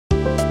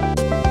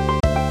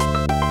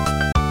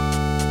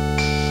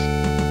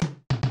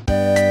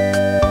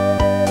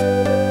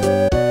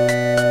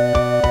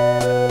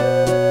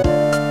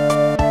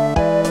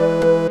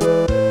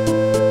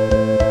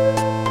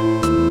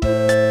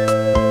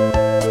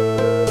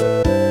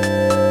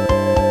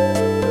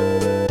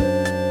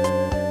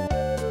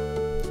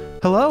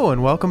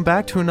and welcome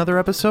back to another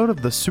episode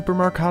of the Super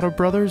Marcato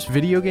Brothers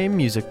Video Game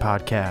Music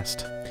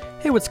Podcast.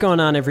 Hey, what's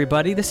going on,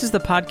 everybody? This is the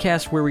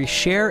podcast where we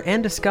share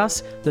and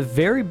discuss the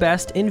very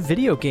best in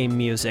video game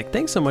music.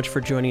 Thanks so much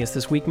for joining us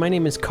this week. My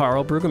name is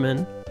Carl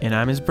Brueggemann. And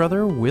I'm his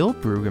brother, Will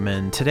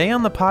Brueggemann. Today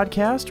on the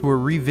podcast, we're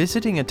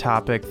revisiting a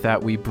topic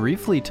that we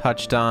briefly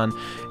touched on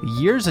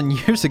years and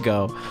years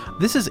ago.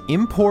 This is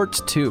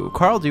Imports 2.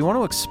 Carl, do you want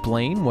to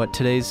explain what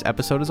today's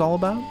episode is all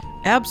about?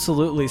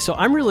 Absolutely. So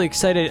I'm really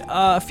excited.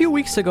 A few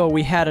weeks ago,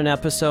 we had an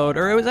episode,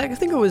 or I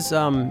think it was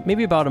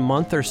maybe about a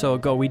month or so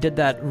ago, we did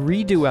that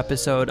redo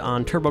episode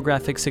on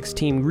TurboGrafx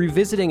 16,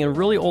 revisiting a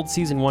really old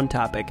Season 1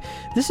 topic.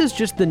 This is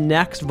just the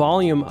next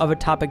volume of a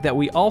topic that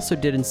we also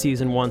did in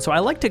Season 1. So I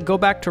like to go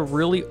back to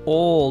really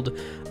old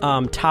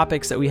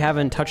topics that we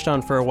haven't touched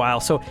on for a while.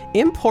 So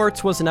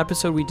Imports was an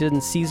episode we did in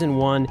Season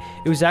 1.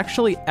 It was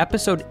actually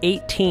episode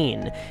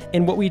 18.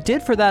 And what we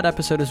did for that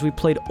episode is we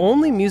played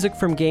only music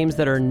from games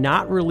that are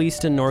not released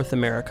in North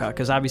America,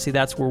 because obviously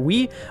that's where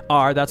we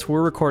are, that's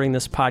where we're recording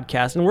this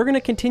podcast, and we're going to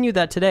continue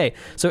that today.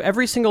 So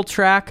every single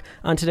track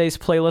on today's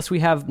playlist, we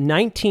have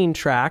 19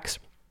 tracks.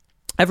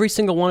 Every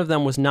single one of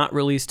them was not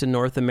released in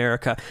North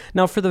America.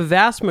 Now, for the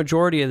vast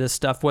majority of this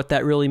stuff, what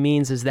that really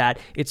means is that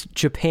it's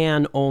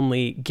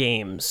Japan-only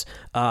games.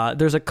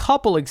 There's a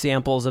couple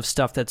examples of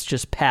stuff that's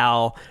just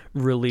PAL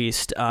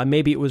released.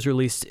 Maybe it was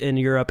released in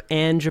Europe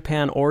and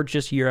Japan, or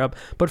just Europe.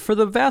 But for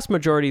the vast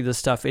majority of the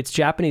stuff, it's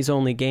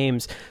Japanese-only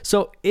games.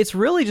 So it's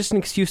really just an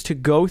excuse to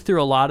go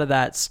through a lot of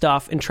that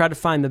stuff and try to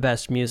find the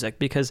best music,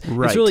 because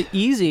It's really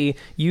easy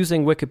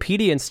using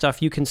Wikipedia and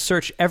stuff. You can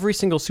search every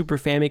single Super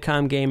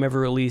Famicom game ever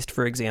released,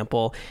 for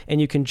example, and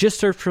you can just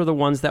search for the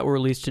ones that were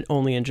released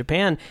only in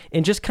Japan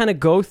and just kind of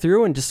go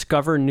through and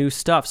discover new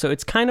stuff. So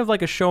it's kind of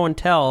like a show and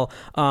tell,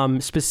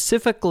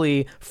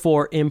 specifically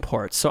for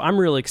imports. So I'm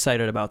really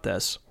excited about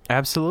this.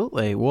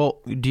 Absolutely.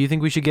 Well, do you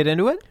think we should get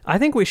into it? I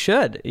think we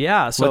should,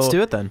 yeah. So let's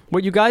do it then.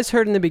 What you guys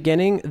heard in the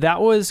beginning, that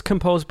was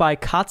composed by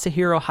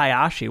Katsuhiro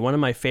Hayashi, one of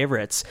my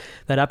favorites.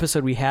 That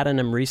episode we had on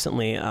him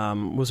recently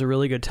was a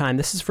really good time.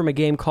 This is from a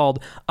game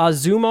called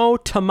Azumo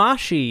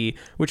Tamashi,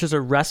 which is a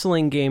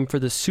wrestling game for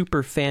the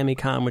Super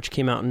Famicom, which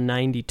came out in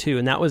 92.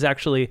 And that was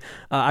actually,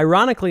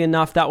 ironically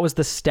enough, that was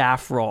the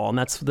staff roll, and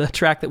that's the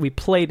track that we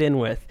played in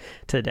with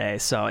today.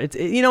 So,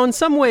 in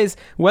some ways,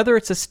 whether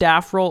it's a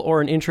staff roll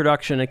or an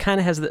introduction, it kind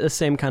of has the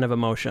same kind of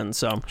emotion,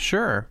 so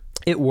sure,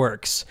 it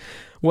works.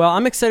 Well,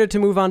 I'm excited to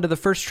move on to the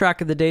first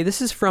track of the day.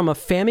 This is from a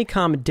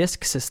Famicom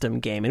Disk System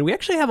game, and we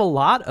actually have a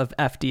lot of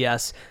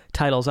FDS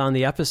titles on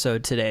the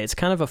episode today. It's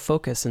kind of a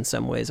focus in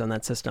some ways on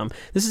that system.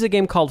 This is a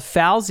game called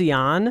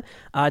Falzion.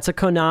 It's a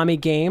Konami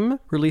game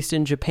released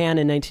in Japan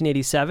in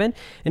 1987,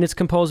 and it's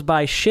composed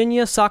by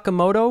Shinya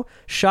Sakamoto,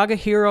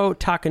 Shagehiro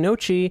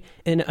Takanouchi,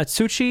 and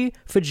Atsushi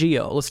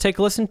Fujio. Let's take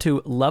a listen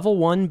to Level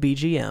 1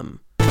 BGM.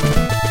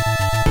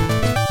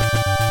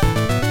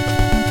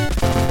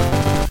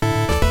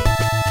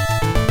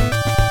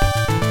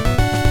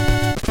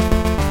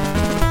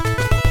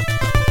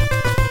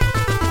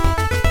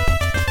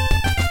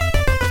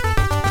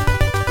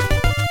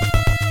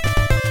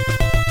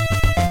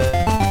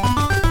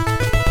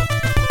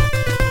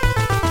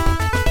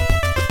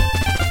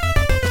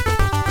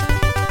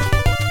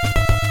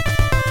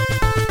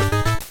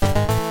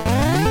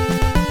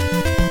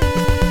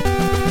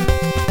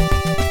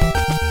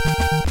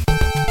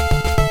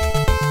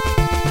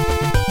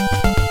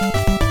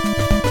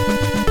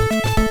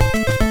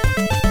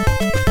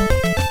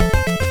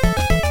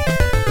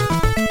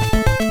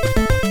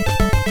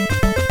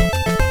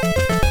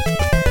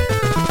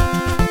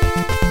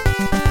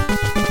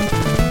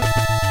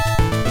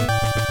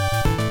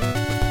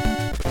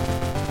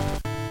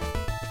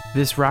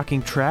 This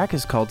rocking track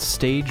is called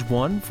Stage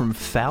 1 from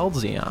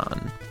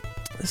Falzion.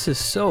 This is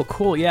so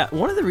cool. Yeah,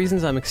 one of the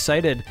reasons I'm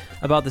excited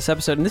about this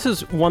episode, and this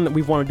is one that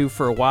we've wanted to do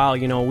for a while,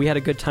 we had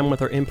a good time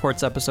with our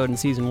Imports episode in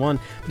Season 1,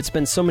 but it's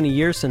been so many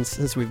years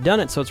since we've done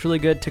it, so it's really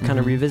good to kind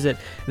of revisit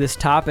this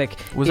topic.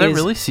 Was that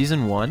really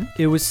Season 1?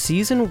 It was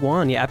Season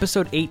 1, yeah,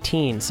 episode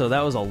 18, so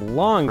that was a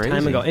long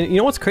time ago. And you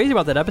know what's crazy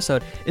about that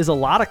episode is a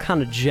lot of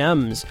kind of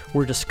gems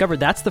were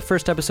discovered. That's the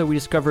first episode we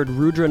discovered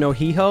Rudra no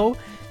Hiho,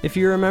 if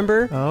you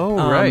remember. Oh,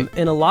 right.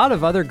 And a lot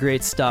of other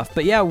great stuff.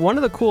 But yeah, one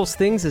of the coolest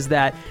things is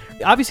that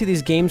obviously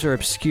these games are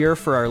obscure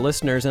for our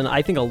listeners, and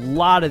I think a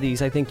lot of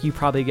these,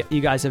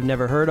 you guys have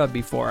never heard of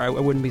before. I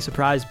wouldn't be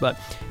surprised. But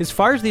as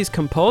far as these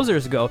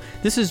composers go,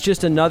 this is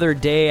just another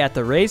day at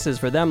the races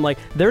for them. Like,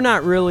 they're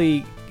not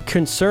really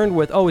concerned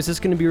with, is this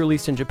going to be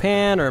released in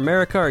Japan or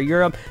America or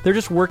Europe? They're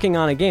just working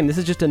on a game. This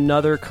is just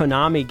another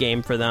Konami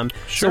game for them.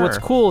 Sure. So what's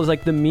cool is,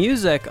 like, the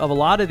music of a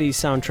lot of these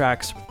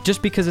soundtracks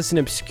just because it's an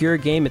obscure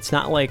game, it's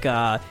not like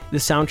the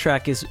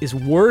soundtrack is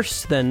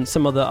worse than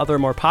some of the other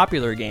more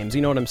popular games.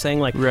 You know what I'm saying?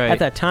 Like Right. at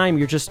that time,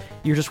 you're just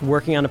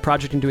working on a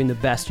project and doing the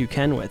best you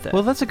can with it.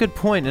 Well, that's a good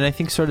point, and I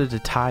think sort of to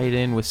tie it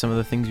in with some of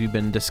the things we've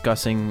been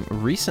discussing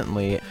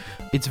recently,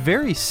 it's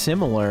very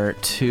similar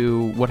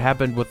to what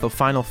happened with the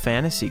Final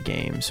Fantasy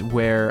games,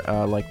 where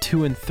like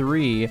 2 and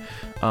 3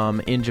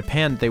 in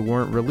Japan, they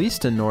weren't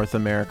released in North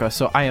America.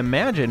 So I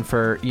imagine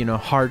for,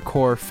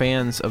 hardcore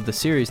fans of the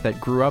series that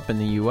grew up in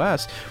the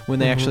US, when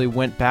they actually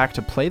went back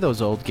to play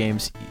those old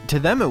games, to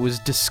them it was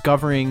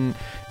discovering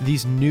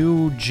these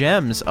new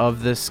gems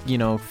of this,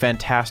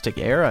 fantastic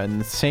era,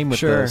 and the same with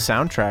Sure. the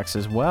soundtracks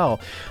as well.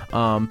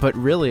 But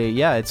really,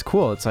 yeah, it's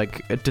cool. It's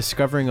like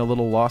discovering a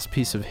little lost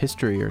piece of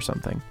history or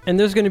something. And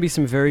there's going to be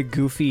some very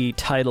goofy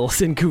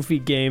titles and goofy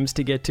games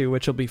to get to,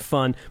 which will be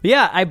fun. But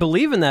yeah, I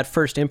believe in that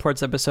first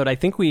Imports episode, I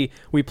think we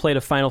played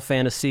a Final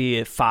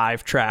Fantasy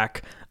 5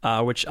 track,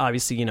 which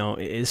obviously,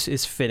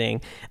 is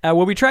fitting.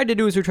 What we tried to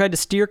do is we tried to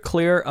steer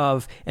clear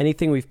of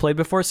anything we've played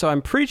before, so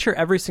I'm pretty sure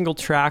every single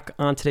track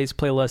on today's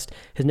playlist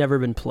has never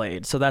been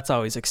played, so that's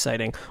always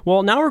exciting.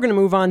 Well, now we're going to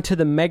move on to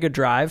the Mega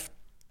Drive.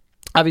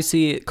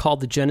 Obviously called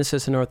the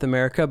Genesis in North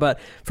America, but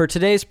for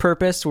today's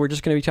purpose, we're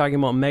just going to be talking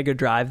about Mega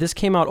Drive. This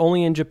came out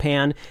only in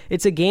Japan.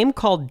 It's a game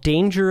called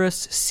Dangerous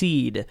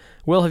Seed.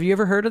 Will, have you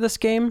ever heard of this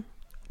game?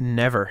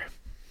 Never.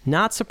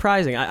 Not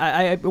surprising.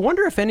 I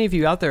wonder if any of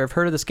you out there have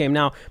heard of this game.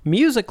 Now,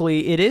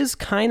 musically, it is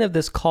kind of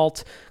this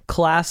cult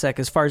classic.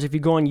 As far as if you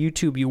go on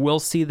YouTube, you will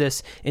see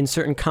this in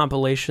certain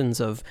compilations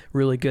of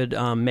really good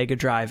Mega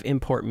Drive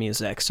import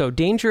music. So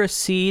Dangerous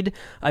Seed,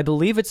 I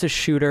believe it's a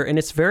shooter, and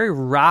it's very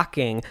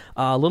rocking,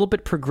 a little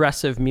bit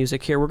progressive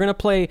music here. We're going to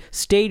play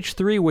Stage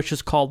 3, which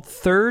is called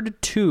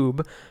Third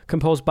Tube,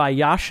 composed by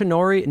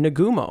Yoshinori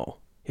Nagumo.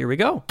 Here we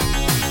go.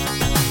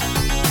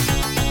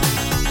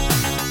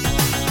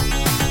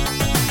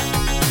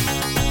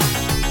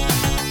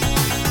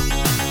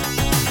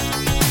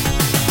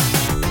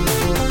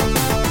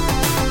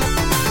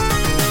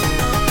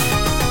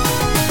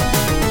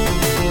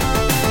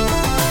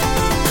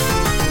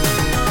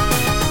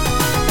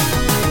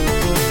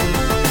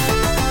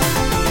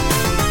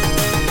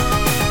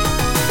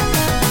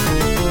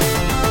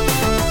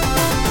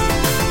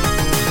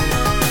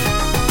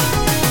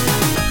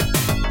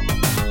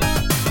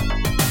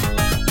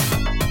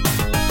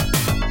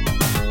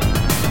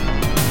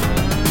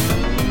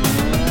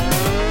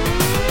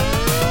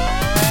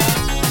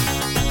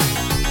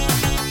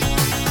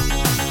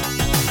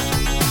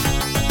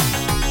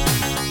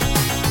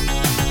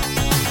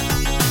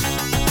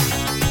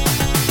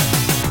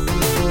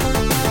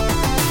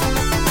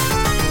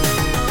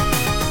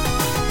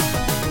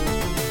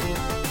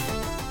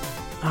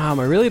 I'm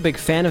a really big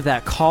fan of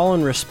that call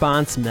and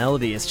response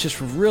melody. It's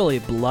just really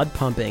blood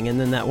pumping. And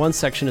then that one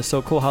section is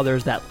so cool how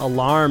there's that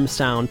alarm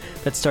sound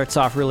that starts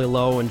off really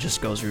low and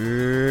just goes...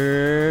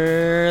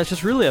 It's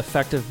just really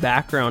effective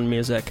background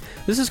music.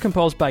 This is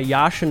composed by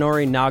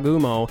Yoshinori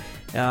Nagumo.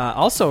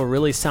 Also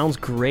really sounds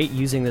great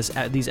using these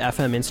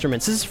FM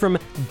instruments. This is from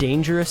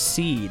Dangerous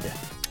Seed.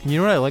 You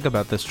know what I like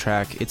about this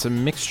track? It's a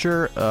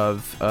mixture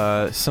of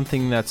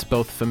something that's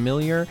both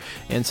familiar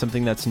and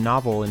something that's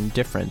novel and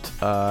different.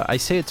 I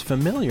say it's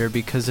familiar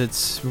because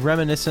it's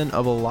reminiscent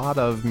of a lot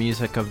of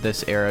music of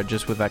this era,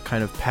 just with that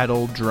kind of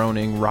pedal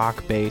droning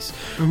rock bass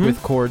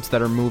with chords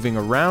that are moving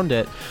around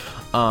it.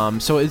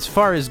 So as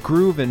far as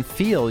groove and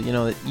feel,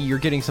 you're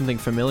getting something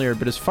familiar,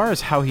 but as far as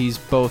how he's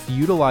both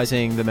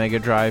utilizing the Mega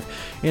Drive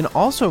and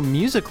also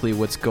musically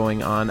what's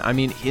going on, I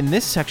mean, in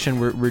this section,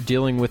 we're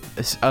dealing with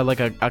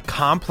a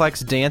complex,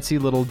 dancey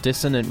little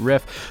dissonant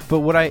riff, but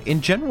what I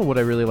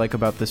really like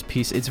about this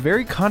piece, it's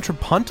very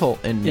contrapuntal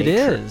in nature. It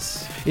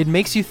is. It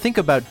makes you think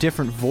about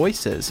different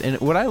voices, and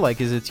what I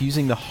like is it's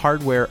using the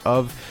hardware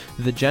of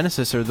the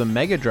Genesis or the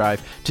Mega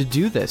Drive to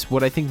do this.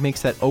 What I think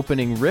makes that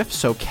opening riff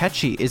so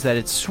catchy is that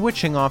it's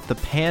switching off the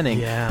panning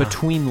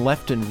between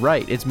left and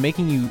right. It's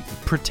making you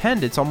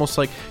pretend it's almost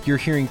like you're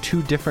hearing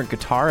two different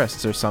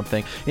guitarists or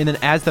something. And then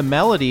as the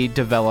melody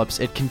develops,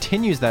 it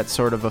continues that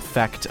sort of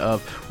effect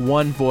of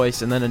one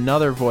voice and then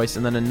another voice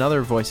and then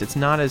another voice. It's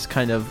not as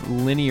kind of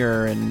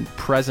linear and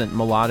present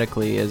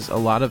melodically as a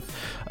lot of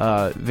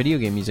video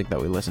game music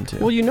that we listen to.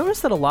 Well, you notice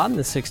that a lot in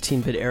the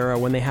 16-bit era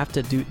when they have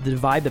to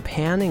divide the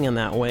panning in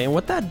that way. And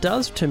what that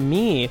does to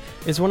me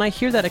is when I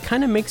hear that, it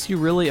kind of makes you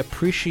really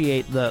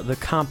appreciate the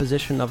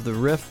composition of the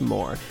riff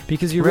more,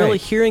 because you're really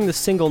hearing the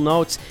single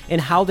notes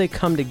and how they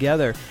come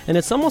together. And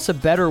it's almost a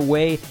better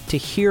way to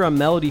hear a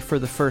melody for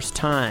the first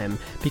time,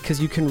 because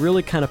you can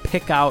really kind of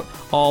pick out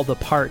all the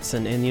parts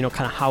and kind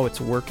of how it's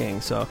working.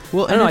 So,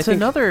 well, and it's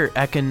another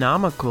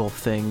economical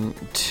thing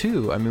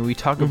too. I mean, we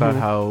talk about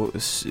how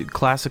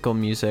classical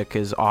music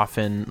is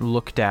often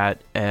looked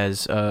at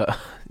as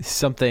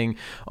something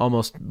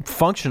almost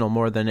functional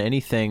more than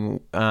anything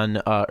on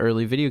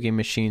early video game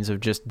machines, of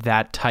just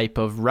that type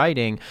of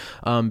writing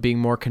being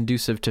more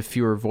conducive to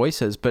fewer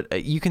voices.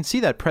 But you can see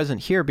that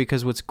present here,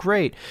 because what's great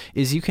great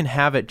is you can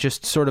have it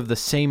just sort of the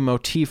same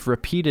motif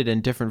repeated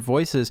in different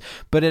voices,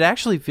 but it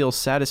actually feels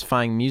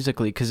satisfying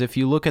musically, because if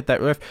you look at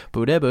that riff,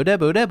 you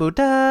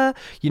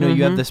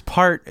have this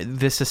part,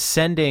 this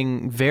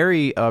ascending,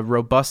 very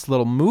robust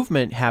little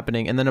movement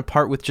happening, and then a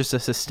part with just a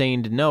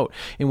sustained note.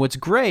 And what's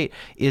great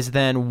is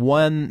then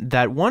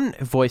that one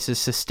voice is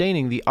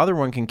sustaining, the other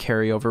one can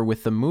carry over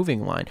with the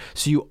moving line.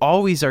 So you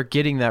always are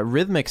getting that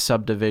rhythmic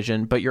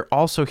subdivision, but you're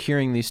also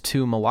hearing these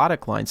two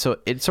melodic lines. So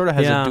it sort of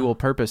has a dual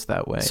purpose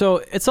that way. So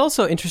it's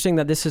also interesting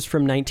that this is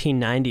from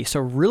 1990,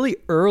 so really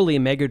early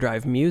Mega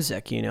Drive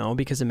music,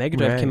 because the Mega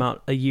Drive came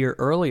out a year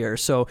earlier.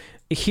 So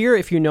here,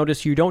 if you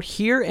notice, you don't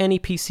hear any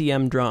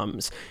PCM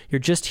drums. You're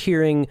just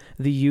hearing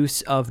the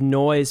use of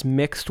noise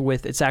mixed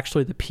with, it's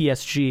actually the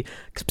PSG,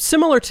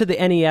 similar to the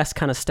NES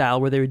kind of style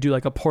where they would do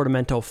like a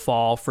portamento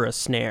fall for a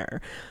snare.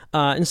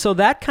 And so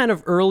that kind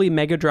of early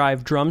Mega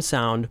Drive drum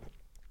sound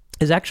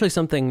is actually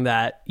something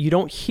that you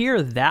don't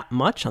hear that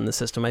much on the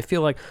system. I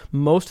feel like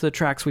most of the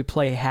tracks we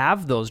play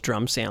have those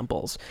drum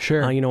samples.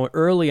 Sure.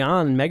 Early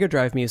on in Mega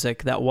Drive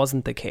music, that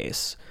wasn't the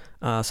case.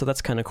 So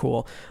that's kind of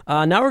cool.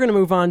 Now we're going to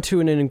move on to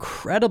an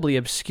incredibly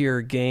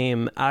obscure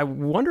game. I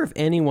wonder if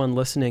anyone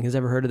listening has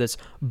ever heard of this.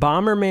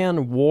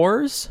 Bomberman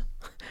Wars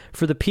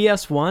for the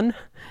PS1.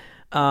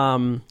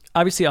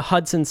 Obviously a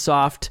Hudson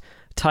Soft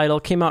title,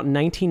 came out in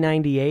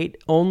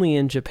 1998, only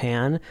in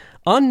Japan.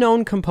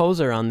 Unknown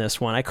composer on this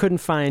one. I couldn't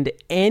find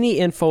any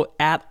info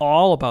at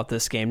all about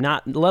this game,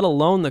 not let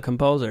alone the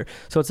composer.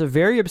 So it's a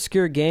very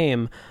obscure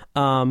game,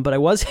 but I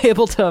was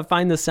able to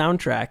find the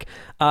soundtrack.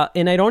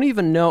 And I don't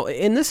even know,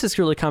 and this is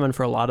really common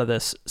for a lot of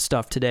this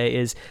stuff today,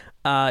 is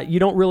you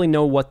don't really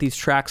know what these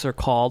tracks are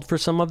called for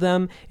some of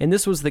them. And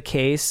this was the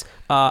case.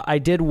 I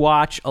did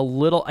watch a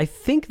little, I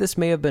think this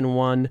may have been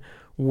one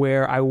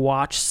where I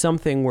watched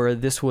something where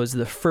this was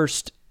the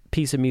first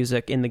piece of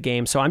music in the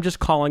game. So I'm just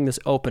calling this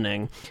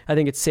opening. I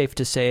think it's safe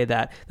to say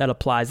that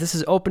applies. This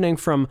is opening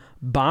from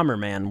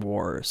Bomberman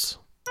Wars.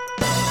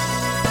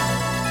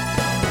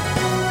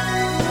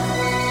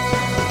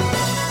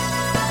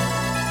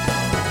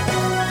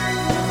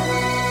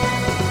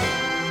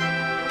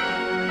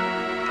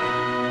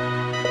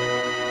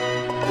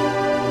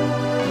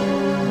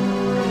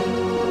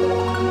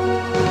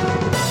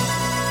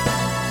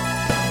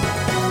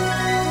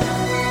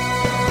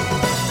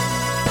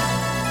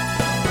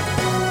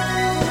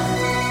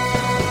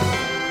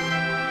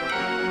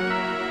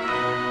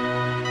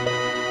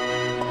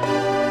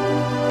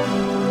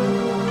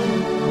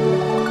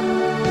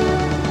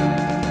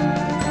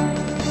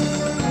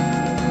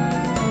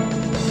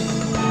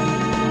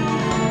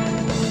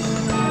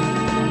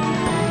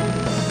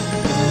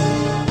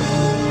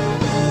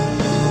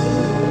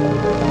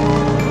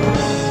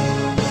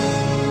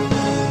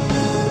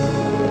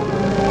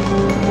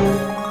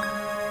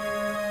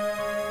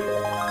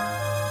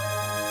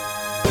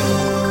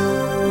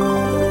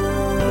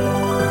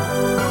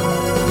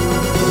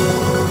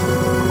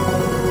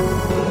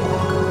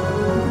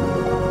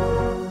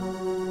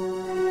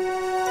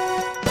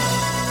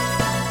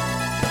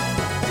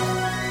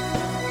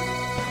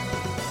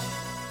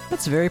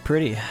 That's very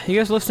pretty. You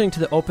guys listening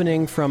to the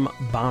opening from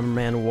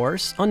Bomberman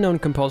Wars, unknown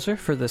composer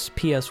for this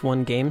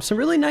PS1 game. Some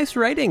really nice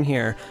writing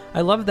here.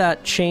 I love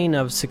that chain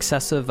of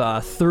successive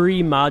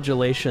 3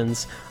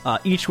 modulations,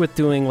 each with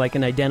doing like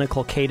an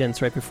identical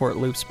cadence right before it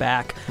loops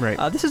back. Right.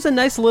 This is a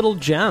nice little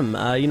gem.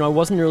 I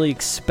wasn't really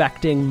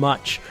expecting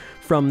much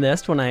from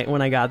this when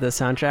I got this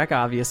soundtrack.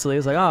 Obviously, I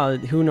was like, oh,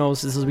 who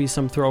knows, this will be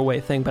some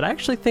throwaway thing. But I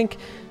actually think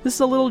this is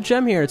a little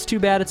gem here. It's too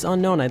bad it's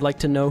unknown. I'd like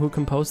to know who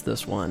composed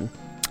this one.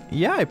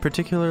 Yeah, I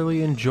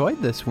particularly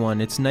enjoyed this one.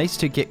 It's nice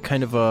to get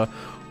kind of a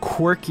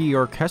quirky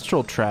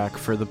orchestral track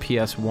for the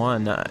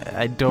PS1.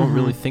 I don't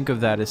really think of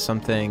that as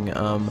something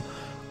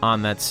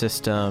on that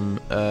system.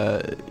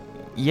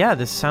 Yeah,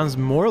 this sounds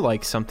more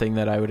like something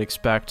that I would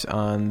expect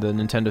on the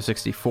Nintendo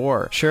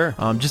 64. Sure.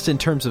 Just in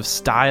terms of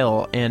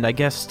style and I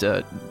guess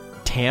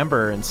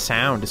timbre and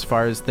sound, as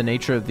far as the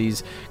nature of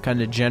these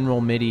kind of general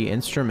MIDI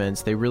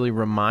instruments, they really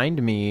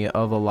remind me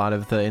of a lot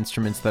of the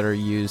instruments that are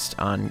used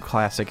on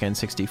classic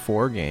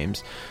N64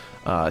 games.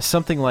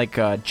 Something like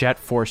Jet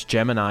Force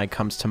Gemini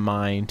comes to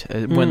mind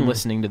when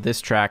listening to this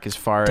track, as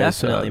far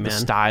as the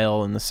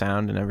style and the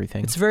sound and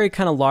everything. It's very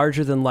kind of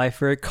larger than life,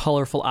 very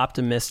colorful,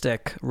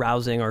 optimistic,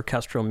 rousing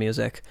orchestral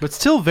music. But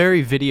still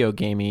very video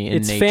gamey in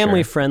nature. It's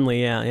family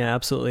friendly, yeah,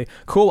 absolutely.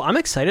 Cool, I'm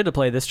excited to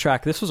play this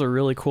track. This was a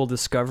really cool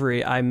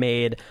discovery I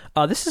made.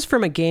 This is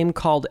from a game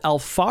called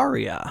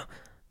Alfaria.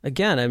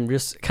 Again, I'm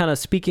just kind of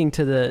speaking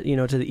to the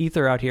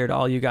ether out here to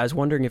all you guys,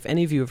 wondering if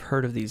any of you have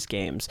heard of these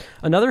games.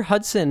 Another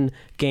Hudson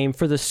game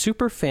for the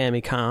Super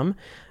Famicom,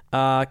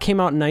 came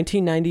out in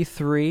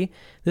 1993.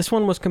 This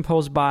one was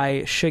composed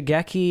by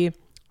Shigeki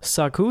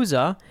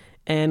Sakusa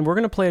and we're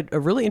going to play a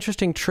really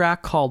interesting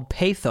track called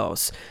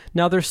Pathos.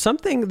 Now, there's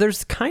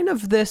kind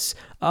of this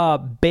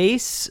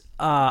bass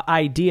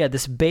idea,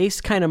 this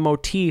bass kind of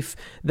motif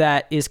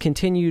that is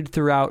continued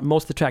throughout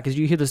most of the track, as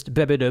you hear this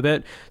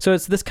bit. So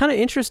it's this kind of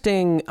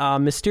interesting,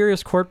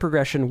 mysterious chord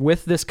progression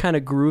with this kind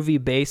of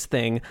groovy bass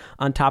thing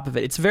on top of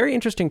it. It's a very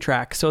interesting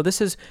track. So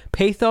this is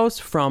Pathos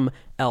from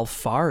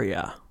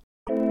Elfaria.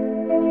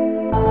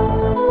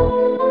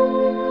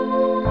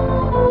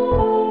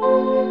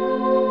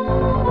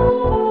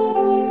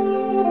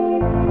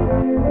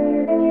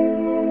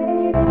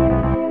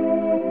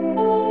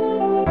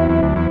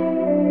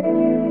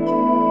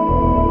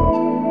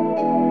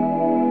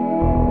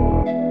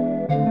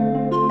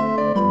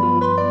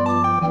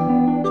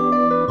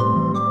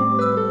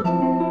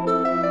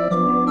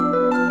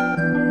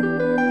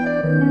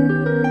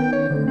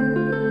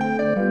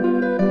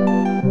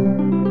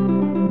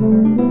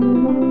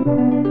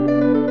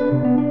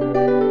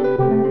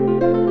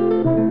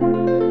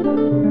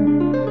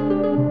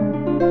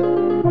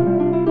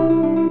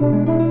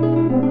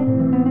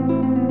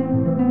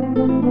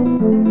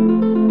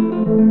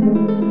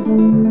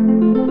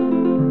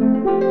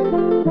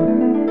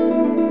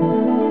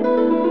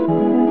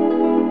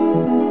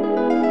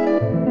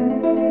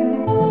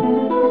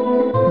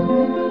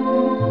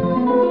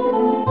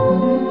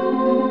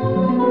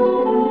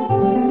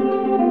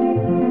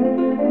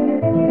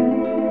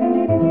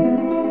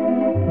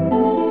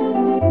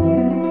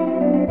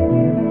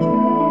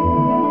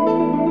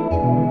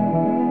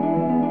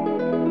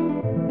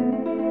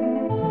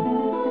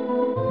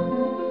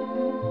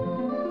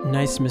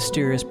 Nice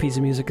mysterious piece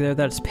of music there.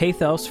 That's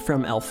Pathos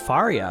from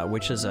Elfaria,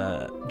 which is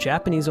a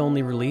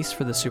Japanese-only release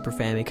for the Super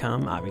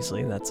Famicom,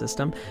 obviously, that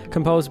system,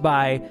 composed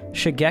by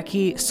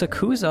Shigeki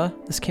Sakusa.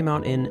 This came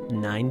out in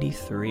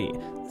 '93.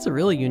 It's a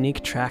really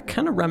unique track,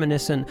 kind of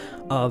reminiscent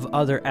of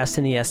other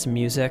SNES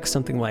music,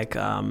 something like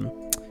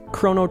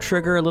Chrono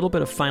Trigger, a little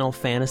bit of Final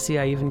Fantasy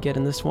I even get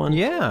in this one.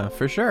 Yeah,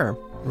 for sure.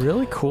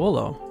 Really cool,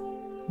 though.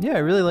 Yeah, I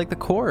really like the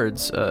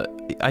chords.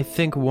 I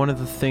think one of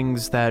the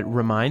things that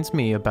reminds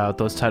me about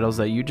those titles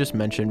that you just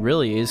mentioned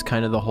really is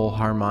kind of the whole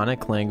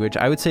harmonic language.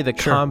 I would say the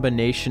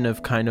combination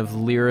of kind of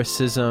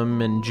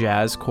lyricism and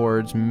jazz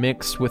chords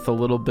mixed with a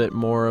little bit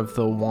more of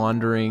the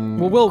wandering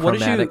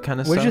chromatic kind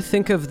of stuff. What did you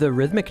think of the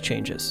rhythmic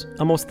changes?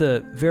 Almost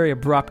the very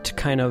abrupt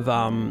kind of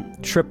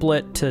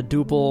triplet to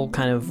duple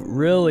kind of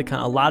really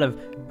kind of a lot of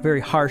very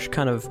harsh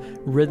kind of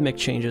rhythmic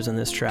changes in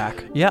this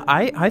track. Yeah,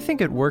 I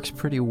think it works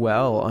pretty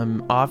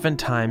well.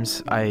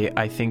 Oftentimes,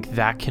 I think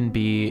that can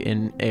be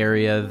an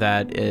area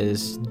that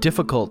is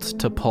difficult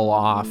to pull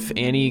off.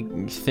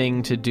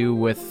 Anything to do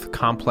with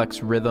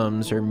complex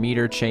rhythms or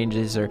meter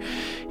changes or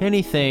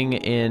anything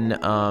in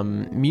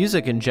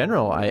music in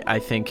general, I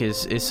think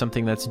is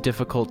something that's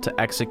difficult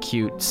to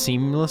execute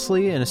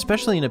seamlessly, and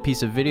especially in a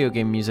piece of video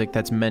game music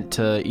that's meant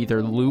to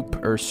either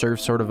loop or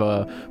serve sort of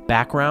a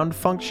background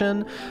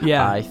function.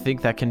 Yeah. I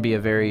think that can be a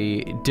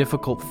very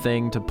difficult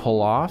thing to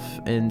pull off,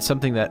 and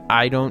something that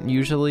I don't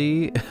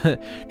usually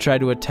try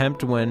to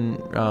attempt when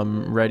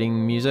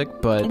writing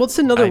music. But it's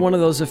another one of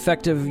those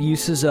effective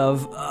uses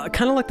of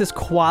kind of like this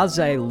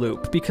quasi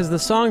loop, because the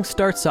song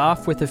starts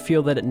off with a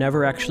feel that it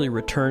never actually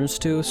returns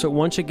to. So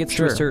once it gets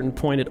to a certain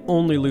point, it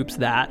only loops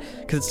that,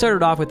 because it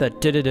started off with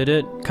that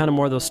kind of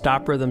more of those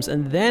stop rhythms,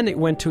 and then it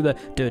went to the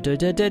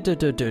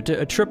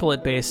a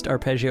triplet based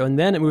arpeggio, and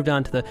then it moved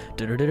on to the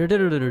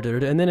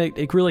and then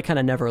it really kind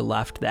of never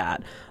left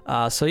that.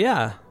 So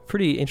yeah,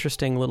 pretty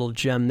interesting little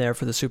gem there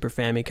for the Super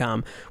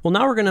Famicom. Well,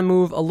 now we're going to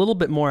move a little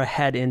bit more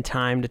ahead in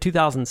time to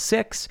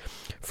 2006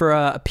 for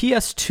a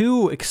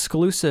PS2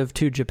 exclusive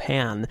to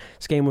Japan.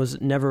 This game was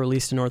never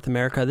released in North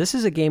America. This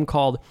is a game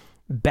called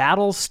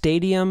Battle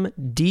Stadium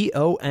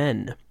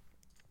DON.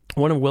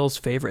 One of Will's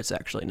favorites,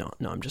 actually. No,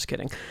 I'm just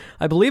kidding.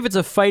 I believe it's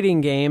a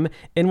fighting game,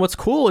 and what's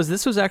cool is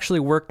this was actually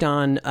worked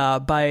on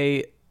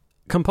by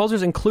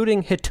composers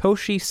including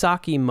Hitoshi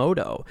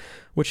Sakimoto,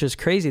 which is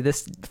crazy.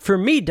 This, for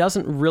me,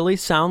 doesn't really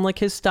sound like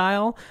his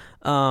style,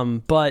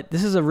 but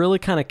this is a really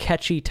kind of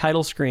catchy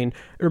title screen.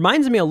 It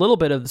reminds me a little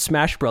bit of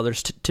Smash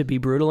Brothers, to be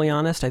brutally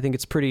honest. I think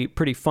it's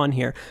pretty fun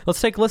here. Let's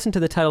take a listen to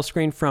the title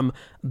screen from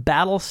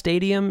Battle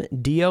Stadium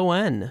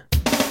DON.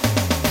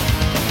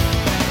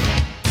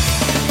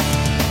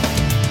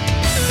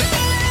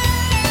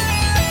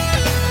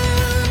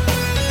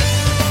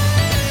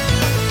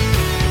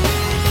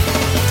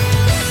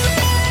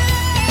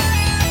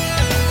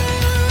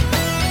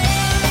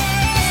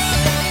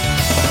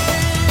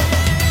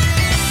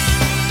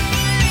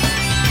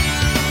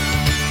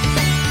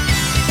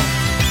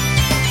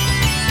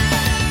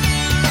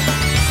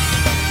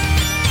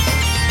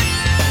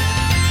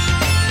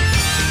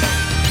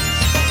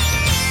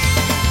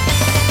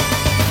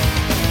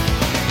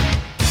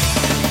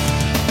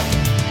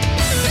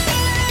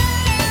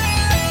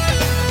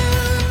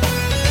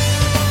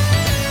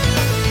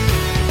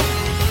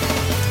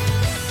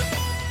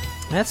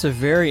 That's a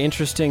very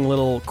interesting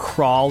little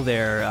crawl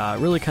there.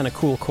 Really kind of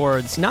cool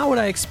chords. Not what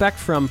I expect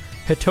from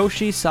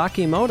Hitoshi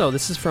Sakimoto.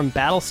 This is from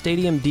Battle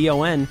Stadium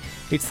DON.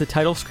 It's the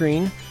title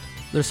screen.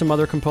 There's some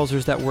other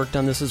composers that worked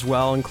on this as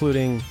well,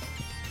 including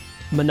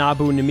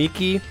Manabu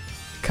Namiki,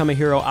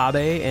 Kamihiro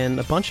Abe, and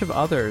a bunch of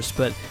others.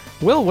 But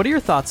Will, what are your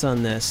thoughts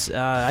on this?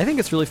 I think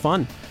it's really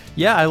fun.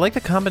 Yeah, I like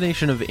the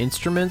combination of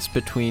instruments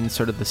between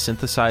sort of the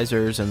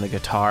synthesizers and the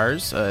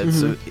guitars.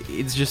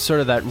 It's just sort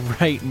of that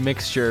right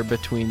mixture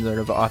between sort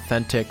of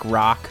authentic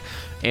rock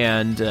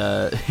and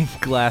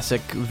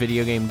classic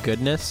video game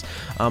goodness.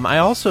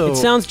 It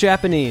sounds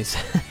Japanese.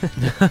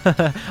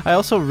 I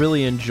also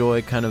really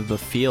enjoy kind of the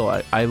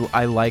feel.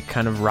 I like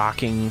kind of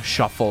rocking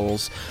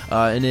shuffles,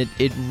 and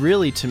it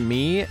really, to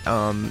me,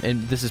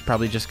 and this is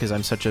probably just because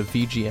I'm such a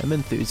VGM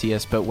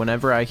enthusiast, but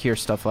whenever I hear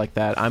stuff like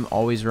that, I'm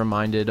always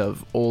reminded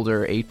of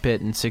older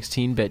 8-bit and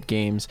 16-bit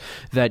games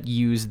that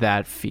use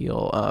that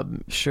feel.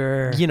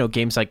 Sure. You know,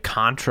 games like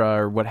Contra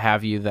or what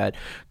have you that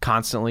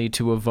constantly,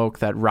 to evoke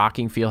that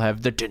rocking feel,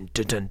 have the it's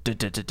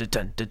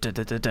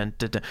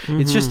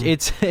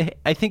just,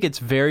 I think it's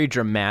very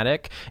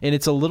dramatic, and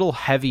it's a little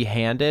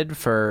heavy-handed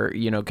for,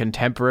 you know,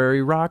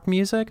 contemporary rock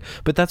music,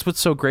 but that's what's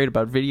so great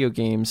about video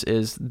games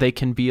is they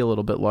can be a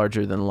little bit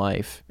larger than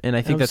life. And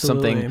I think that's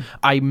something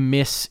I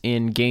miss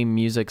in game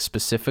music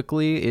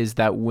specifically, is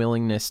that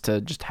willingness to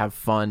just have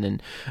fun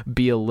and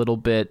be a little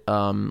bit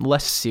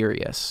less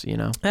serious, you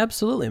know?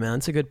 Absolutely, man.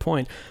 That's a good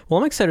point. Well,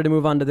 I'm excited to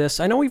move on to this.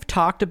 I know we've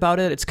talked about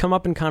it. It's come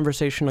up in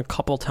conversation a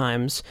couple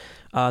times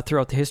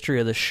throughout the history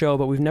of the show,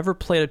 but we've never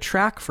played a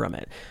track from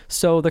it.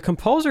 So the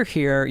composer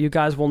here, you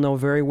guys will know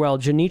very well,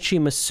 Junichi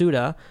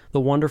Masuda, the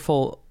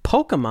wonderful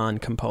Pokemon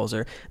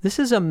composer. This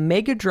is a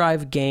Mega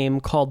Drive game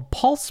called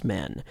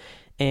Pulseman.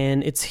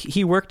 And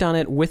he worked on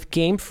it with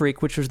Game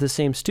Freak, which was the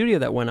same studio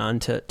that went on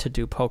to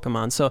do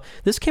Pokemon. So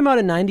this came out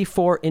in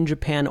 '94 in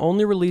Japan,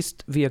 only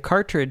released via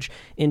cartridge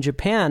in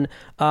Japan.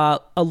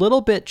 A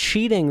little bit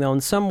cheating, though,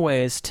 in some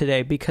ways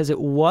today, because it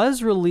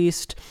was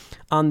released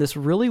on this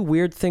really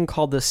weird thing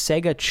called the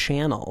Sega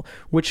Channel,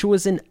 which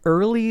was an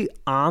early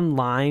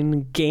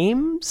online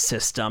game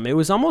system. It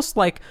was almost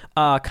like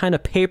a kind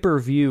of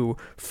pay-per-view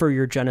for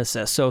your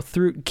Genesis. So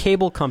through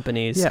cable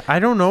companies. Yeah, I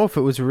don't know if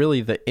it was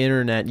really the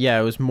internet.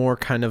 Yeah, it was more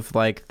kind of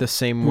like the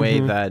same way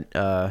that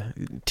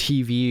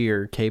TV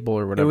or cable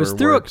or whatever. It was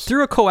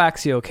through a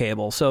coaxial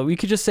cable. So you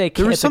could just say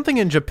there was something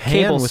in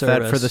Japan with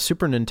service. that for the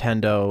Super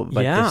Nintendo,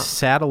 like the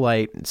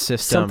satellite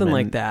system. Something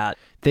like that.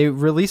 They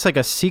released like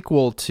a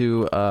sequel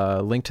to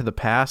Link to the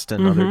Past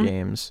and other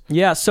games.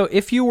 Yeah, so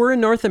if you were in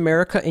North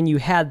America and you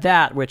had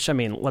that, which, I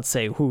mean, let's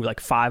say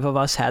like 5 of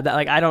us had that.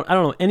 Like I don't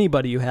know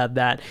anybody who had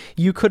that.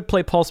 You could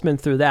play Pulseman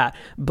through that.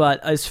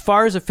 But as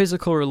far as a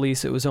physical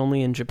release, it was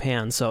only in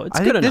Japan. So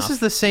it's good enough. This is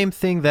the same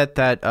thing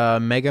that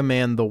Mega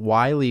Man The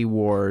Wily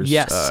Wars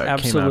yes,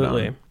 absolutely. came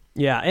out on.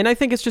 Yeah, and I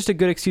think it's just a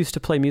good excuse to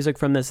play music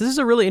from this. This is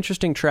a really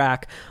interesting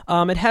track.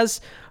 It has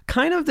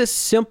kind of this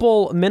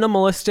simple,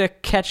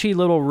 minimalistic, catchy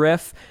little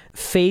riff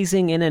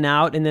phasing in and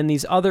out, and then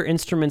these other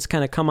instruments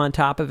kind of come on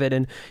top of it.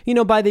 And, you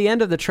know, by the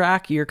end of the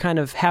track, you kind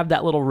of have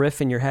that little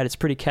riff in your head. It's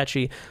pretty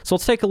catchy. So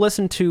let's take a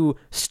listen to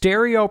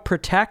Stereo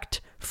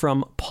Protect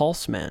from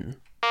Pulseman.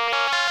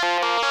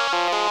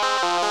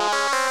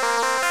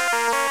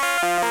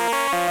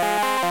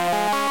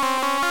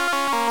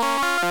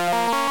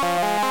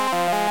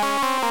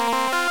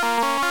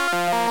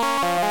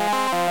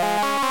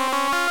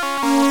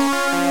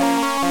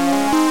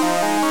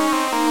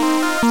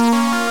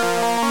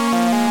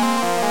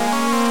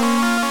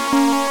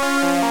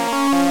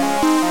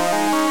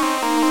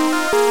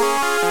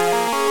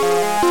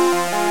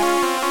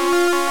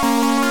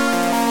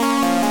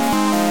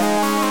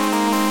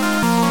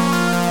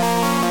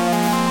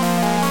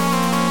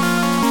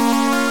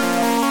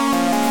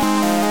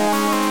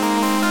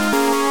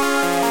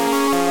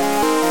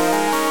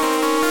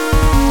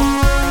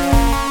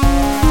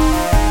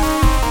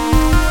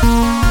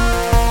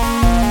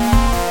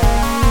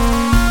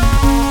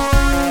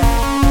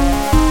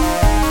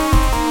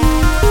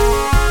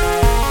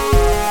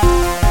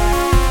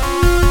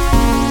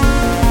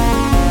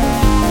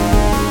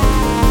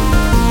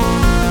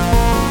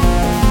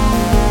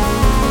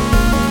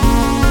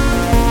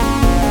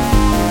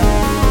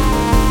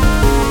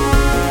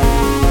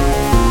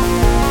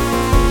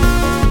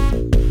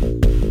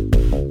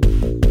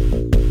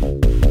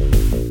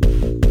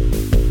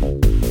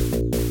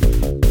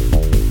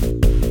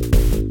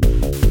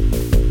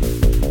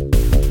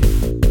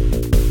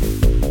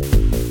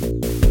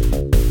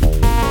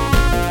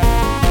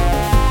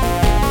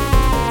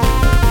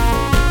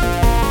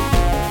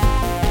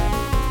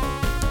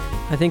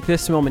 I think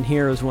this moment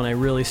here is when I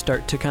really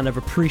start to kind of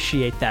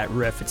appreciate that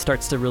riff. It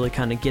starts to really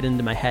kind of get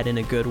into my head in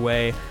a good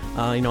way.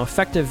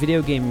 Effective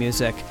video game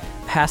music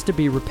has to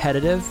be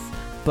repetitive,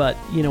 but,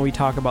 we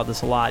talk about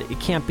this a lot. It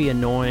can't be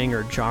annoying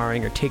or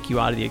jarring or take you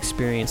out of the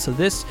experience. So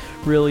this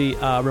really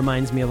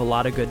reminds me of a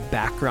lot of good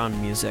background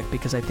music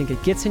because I think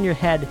it gets in your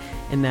head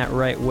in that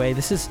right way.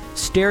 This is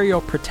Stereo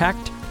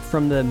Protect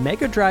from the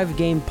Mega Drive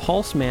game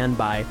Pulseman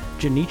by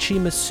Junichi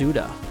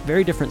Masuda.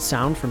 Very different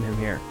sound from him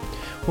here.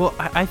 Well,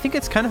 I think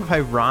it's kind of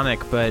ironic,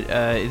 but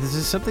this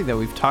is something that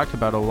we've talked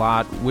about a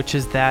lot, which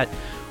is that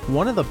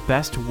one of the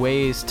best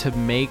ways to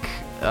make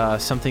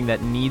something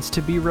that needs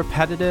to be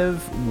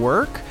repetitive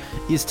work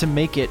is to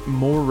make it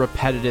more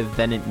repetitive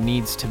than it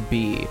needs to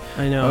be.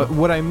 I know.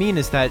 What I mean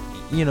is that,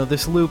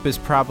 this loop is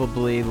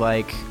probably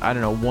like, I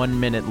don't know, 1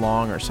 minute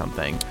long or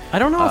something. I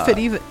don't know if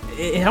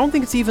I don't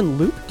think it's even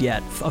looped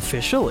yet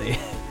officially.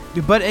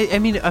 But I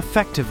mean,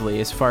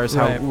 effectively, as far as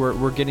how Right.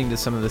 we're getting to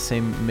some of the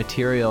same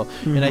material.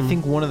 And I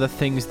think one of the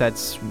things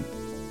that's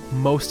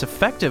most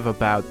effective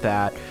about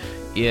that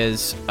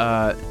is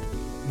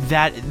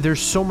that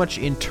there's so much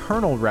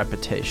internal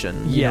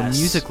repetition. Yes.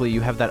 Musically,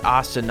 you have that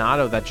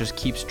ostinato that just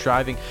keeps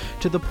driving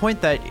to the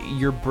point that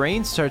your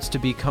brain starts to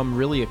become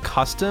really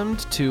accustomed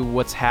to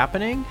what's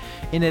happening,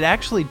 and it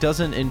actually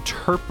doesn't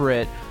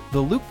interpret the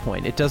loop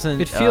point. It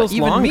doesn't. It feels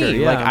even longer,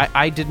 me. yeah. Like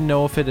I didn't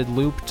know if it had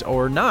looped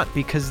or not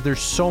because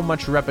there's so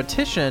much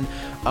repetition.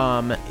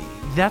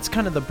 That's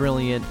kind of the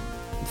brilliant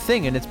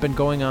thing, and it's been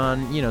going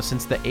on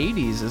since the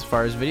 80s as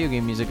far as video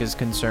game music is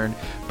concerned.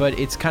 But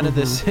it's kind of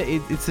this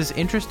it's this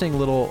interesting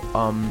little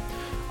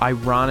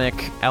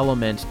ironic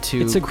element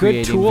to It's a good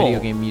creating tool. video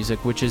game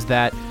music, which is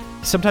that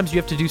sometimes you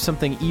have to do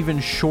something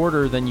even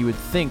shorter than you would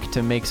think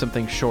to make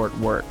something short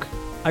work.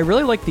 I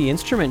really like the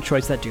instrument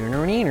choice, that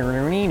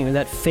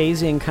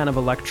phasing kind of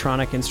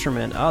electronic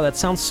instrument. Oh, that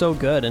sounds so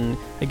good. And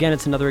again,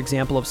 it's another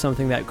example of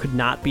something that could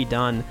not be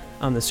done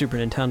on the Super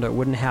Nintendo. It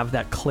wouldn't have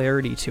that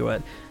clarity to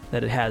it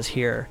that it has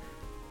here.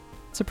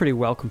 It's a pretty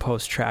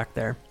well-composed track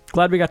there.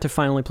 Glad we got to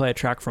finally play a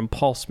track from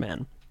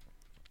Pulseman.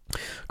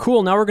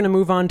 Cool, now we're going to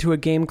move on to a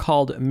game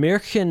called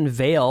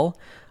Märchenveil.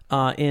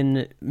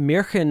 In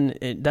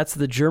Märchen, that's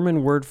the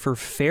German word for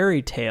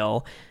fairy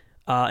tale.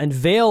 And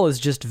Veil is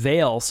just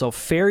veil, so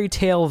Fairy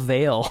Tale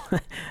Veil,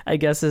 I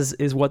guess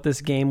is what this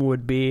game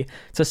would be.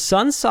 It's a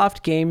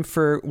Sunsoft game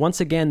for,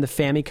 once again, the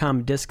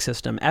Famicom Disk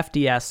System.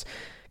 FDS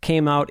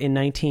came out in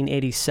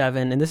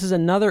 1987, and this is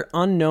another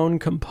unknown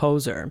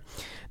composer.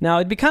 Now,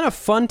 it'd be kind of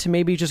fun to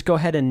maybe just go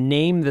ahead and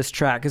name this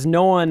track, because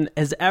no one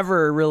has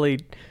ever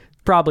really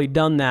probably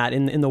done that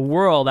in the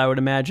world, I would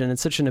imagine.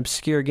 It's such an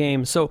obscure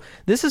game. So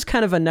this is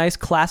kind of a nice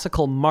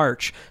classical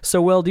march.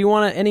 So, Will, do you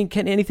want to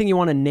anything you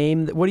want to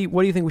name? What do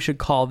you think we should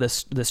call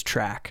this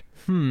track?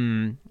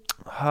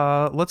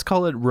 Let's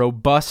call it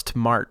Robust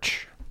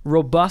March.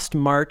 Robust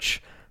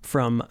March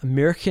from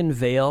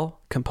Märchenveil,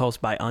 composed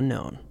by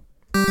Unknown.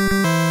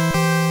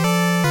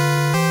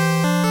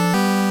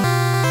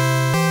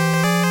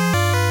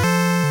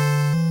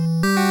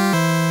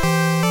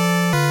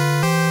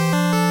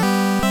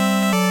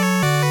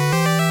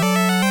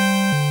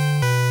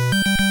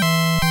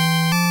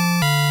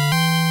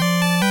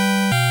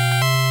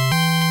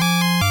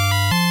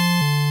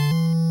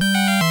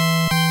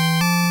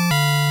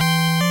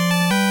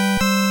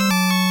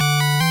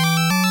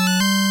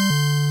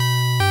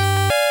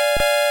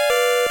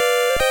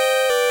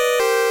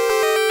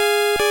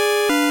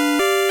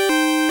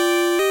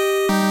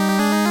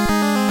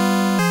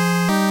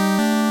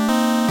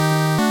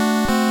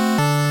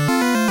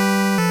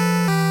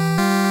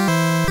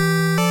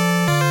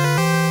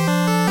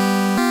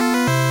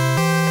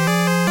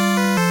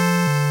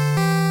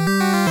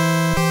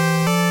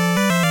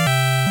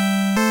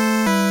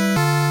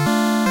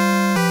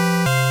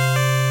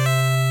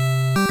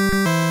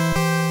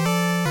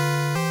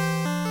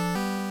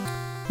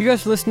 You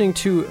guys are listening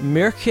to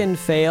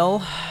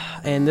Märchenveil,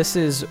 and this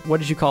is, what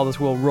did you call this,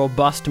 Will?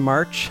 Robust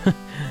March.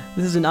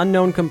 This is an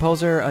unknown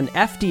composer, an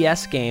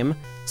FDS game,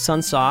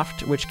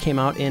 Sunsoft, which came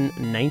out in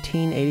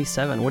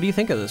 1987. What do you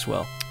think of this,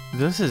 Will?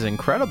 This is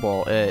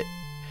incredible.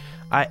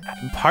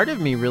 Part of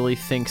me really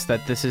thinks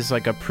that this is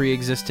like a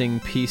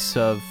pre-existing piece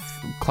of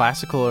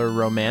classical or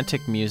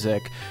romantic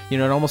music. It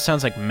almost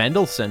sounds like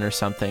Mendelssohn or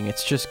something.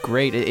 It's just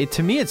great.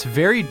 To me, it's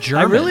very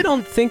German. I really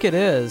don't think it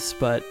is,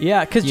 but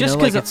yeah, because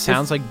it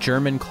sounds like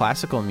German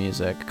classical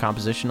music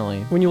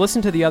compositionally. When you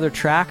listen to the other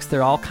tracks,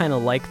 they're all kind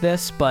of like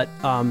this, but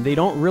they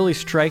don't really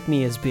strike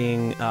me as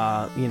being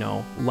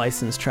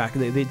licensed track.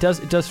 It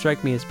does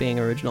strike me as being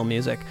original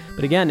music.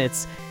 But again,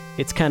 it's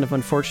kind of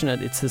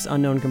unfortunate. It's this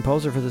unknown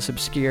composer for this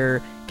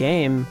obscure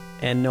game,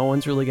 and no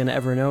one's really going to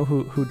ever know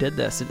who did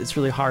this. It's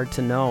really hard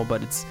to know,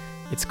 but it's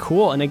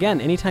cool. And again,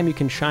 anytime you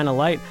can shine a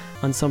light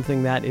on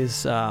something that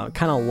is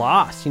kind of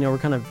lost, we're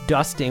kind of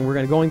dusting.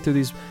 We're going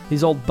through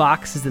these old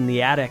boxes in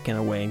the attic in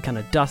a way, and kind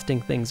of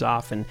dusting things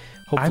off, and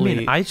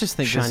hopefully, I just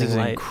think this is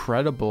light.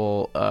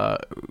 Incredible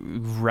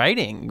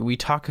writing. We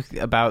talk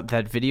about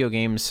that video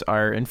games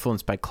are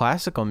influenced by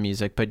classical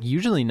music, but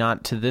usually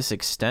not to this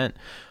extent.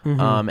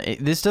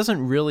 This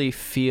doesn't really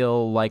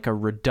feel like a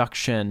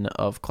reduction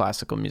of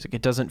classical music.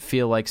 It doesn't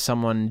feel like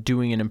someone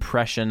doing an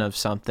impression of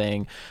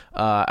something.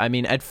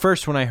 At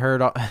first when I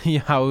heard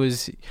how it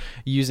was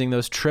using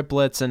those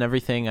triplets and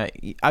everything,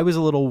 I was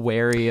a little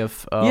wary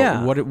of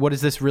what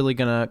is this really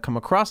going to come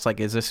across like?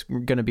 Is this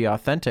going to be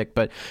authentic?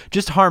 But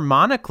just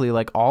harmonically,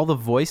 like all the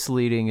voice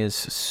leading is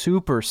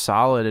super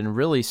solid and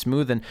really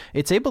smooth, and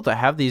it's able to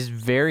have these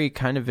very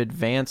kind of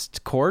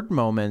advanced chord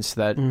moments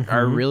that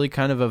are really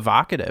kind of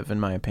evocative in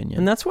my opinion.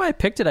 And that's why I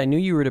picked it. I knew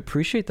you would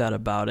appreciate that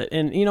about it.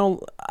 And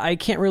I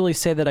can't really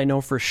say that I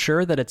know for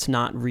sure that it's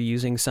not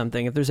reusing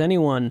something. If there's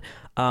anyone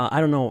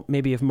I don't know,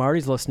 maybe if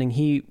Marty's listening,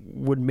 he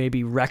would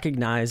maybe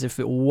recognize if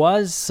it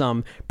was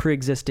some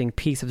pre-existing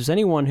piece. If there's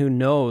anyone who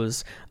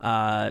knows,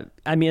 I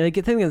mean, I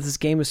think that this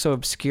game is so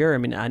obscure. I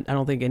mean, I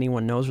don't think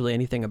anyone knows really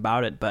anything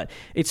about it, but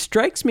it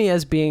strikes me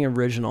as being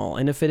original.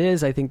 And if it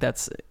is, I think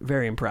that's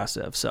very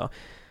impressive. So,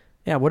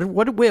 yeah, what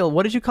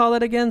did you call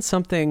that again?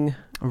 Something...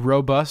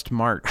 Robust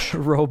March.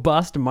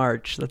 Robust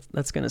March.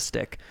 That's going to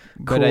stick.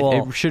 But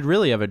Cool. it should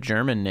really have a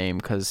German name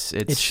because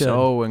it's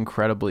so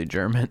incredibly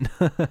German.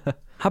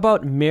 How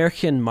about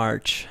Märchen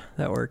March?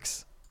 That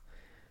works.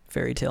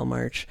 Fairy Tale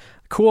March.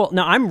 Cool.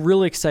 Now, I'm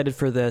really excited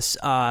for this.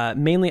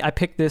 Mainly, I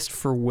picked this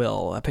for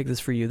Will. I picked this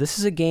for you. This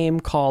is a game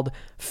called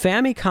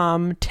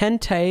Famicom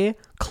Tentei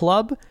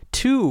Club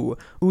 2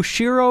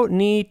 Ushiro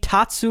ni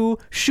Tatsu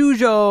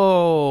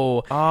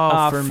Shujo.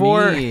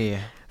 For me.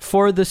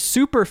 For the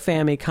Super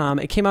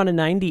Famicom, it came out in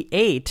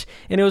 98,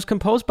 and it was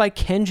composed by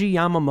Kenji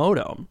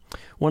Yamamoto,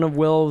 one of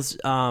Will's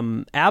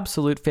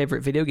absolute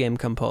favorite video game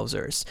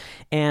composers.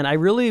 And I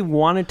really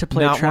wanted to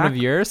play a track. Not one of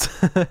yours?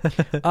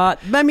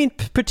 I mean,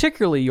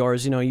 particularly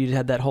yours. You know, you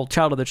had that whole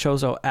Child of the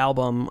Chozo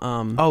album.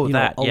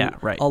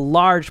 Right. A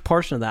large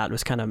portion of that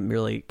was kind of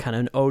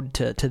an ode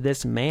to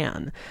this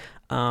man.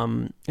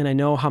 And I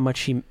know how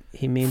much he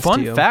means to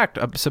you. Fun fact,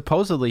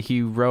 supposedly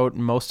he wrote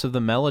most of the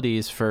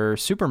melodies for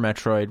Super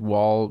Metroid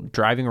while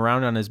driving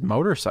around on his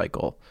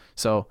motorcycle.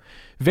 So,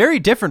 very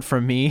different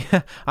from me.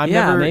 I'm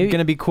never going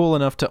to be cool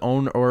enough to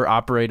own or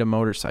operate a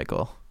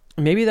motorcycle.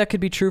 Maybe that could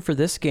be true for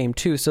this game,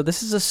 too. So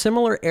this is a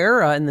similar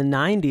era in the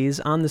 90s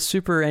on the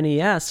Super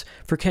NES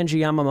for Kenji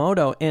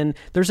Yamamoto. And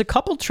there's a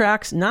couple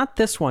tracks, not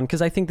this one,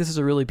 because I think this is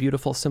a really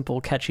beautiful, simple,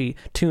 catchy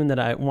tune that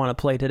I want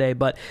to play today.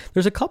 But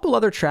there's a couple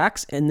other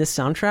tracks in this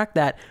soundtrack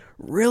that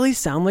really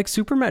sound like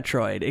Super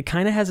Metroid. It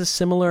kind of has a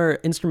similar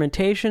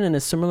instrumentation and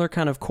a similar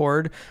kind of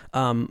chord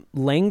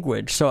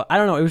language. So I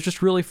don't know. It was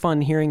just really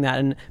fun hearing that.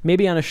 And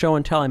maybe on a show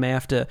and tell, I may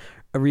have to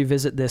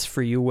revisit this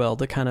for you, Will,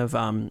 to kind of,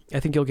 I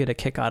think you'll get a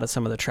kick out of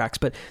some of the tracks.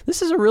 But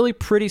this is a really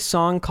pretty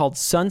song called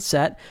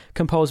Sunset,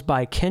 composed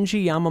by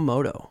Kenji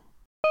Yamamoto.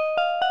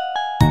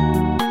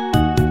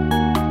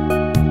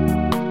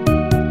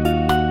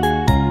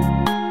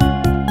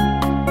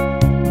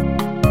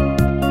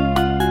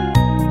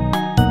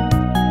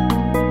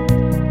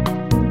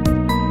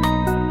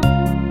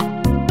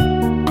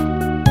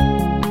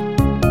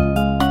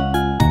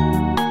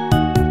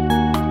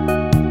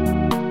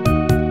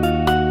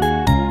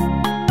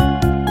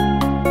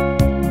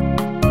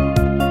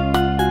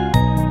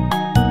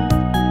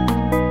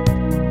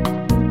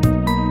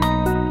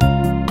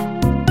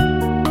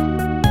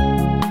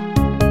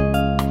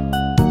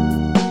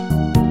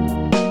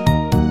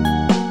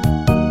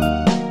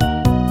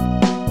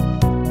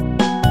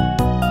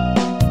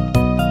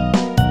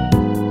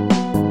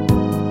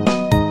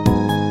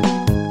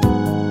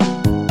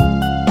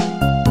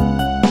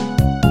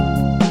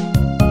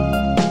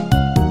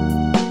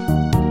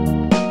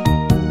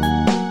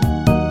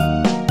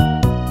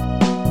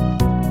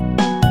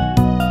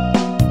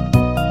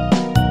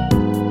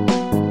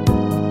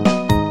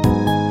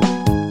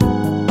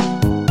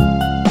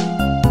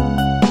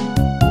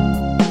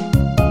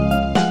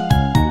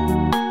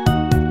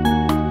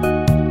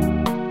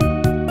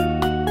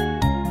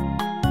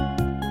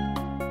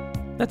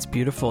 That's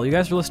beautiful. You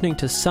guys are listening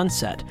to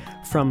Sunset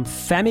from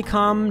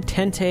Famicom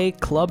Tentei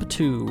Club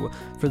 2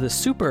 for the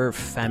Super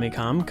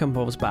Famicom,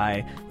 composed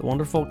by the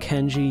wonderful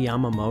Kenji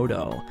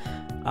Yamamoto.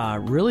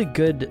 Really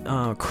good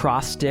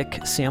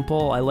cross-stick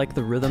sample. I like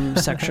the rhythm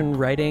section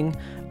writing.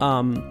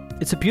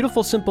 It's a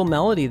beautiful, simple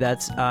melody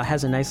that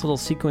has a nice little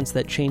sequence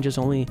that changes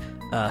only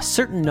a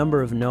certain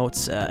number of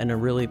notes in a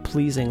really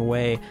pleasing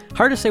way.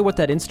 Hard to say what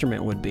that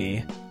instrument would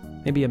be.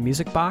 Maybe a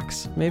music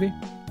box, maybe?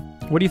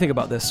 What do you think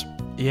about this?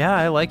 Yeah,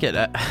 I like it.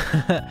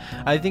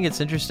 I think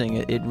it's interesting.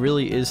 It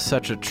really is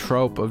such a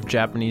trope of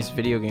Japanese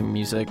video game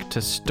music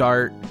to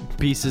start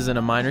pieces in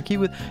a minor key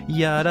with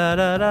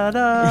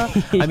ya-da-da-da-da.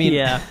 I mean,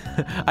 yeah.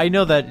 I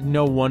know that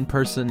no one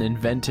person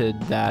invented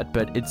that,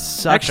 but it's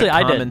such a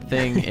common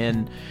thing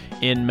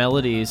in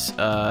melodies.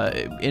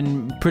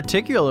 In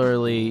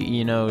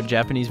particularly,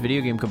 Japanese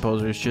video game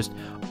composers just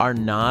are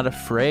not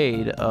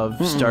afraid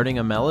of starting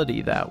a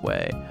melody that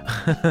way.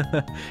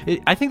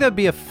 I think that'd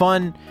be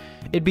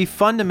it'd be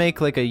fun to make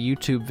like a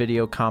YouTube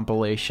video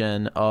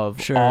compilation of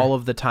all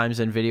of the times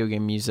in video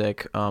game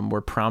music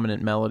where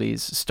prominent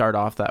melodies start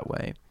off that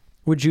way.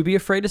 Would you be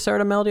afraid to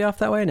start a melody off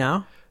that way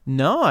now?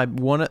 No,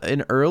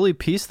 an early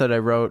piece that I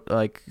wrote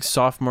like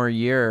sophomore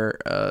year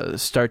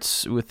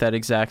starts with that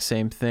exact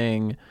same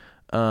thing.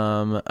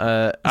 Is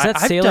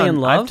that Sailing in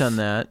Love? I've done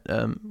that.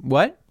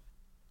 What?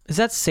 Is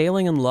that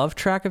Sailing in Love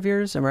track of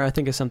yours? Or I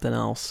think of something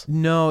else.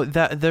 No,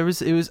 it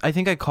was I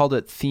think I called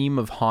it Theme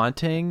of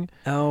Haunting.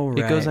 Oh, right.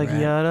 It goes like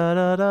ya da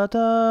da da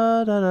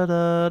da da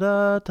da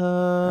da da.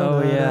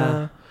 Oh,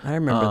 yeah. I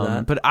remember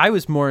that. But I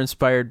was more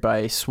inspired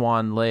by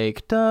Swan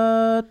Lake.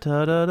 Da,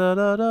 da, da, da,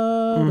 da,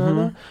 da,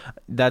 da.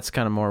 That's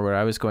kind of more what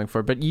I was going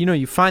for. But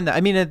you find that,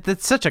 I mean,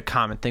 that's such a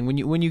common thing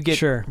when you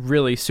get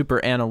really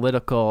super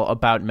analytical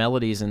about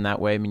melodies in that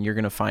way. I mean, you're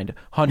going to find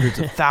hundreds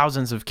of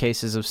thousands of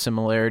cases of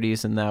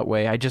similarities in that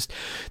way.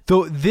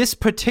 Though this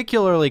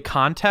particularly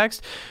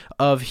context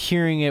of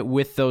hearing it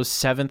with those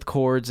seventh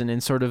chords and in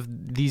sort of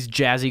these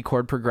jazzy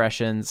chord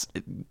progressions,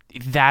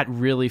 that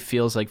really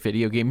feels like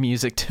video game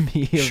music to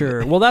me.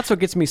 Sure. Well, that's what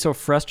gets me so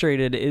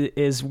frustrated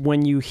is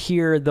when you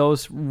hear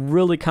those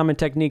really common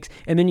techniques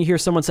and then you hear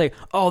someone say,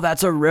 oh,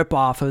 that's a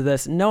ripoff of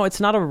this. No, it's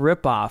not a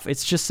ripoff.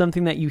 It's just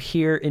something that you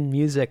hear in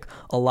music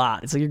a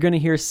lot. It's like you're going to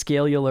hear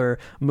scalular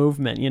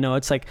movement.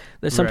 It's like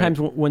there's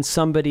sometimes when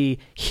somebody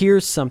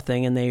hears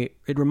something and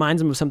it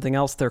reminds them of something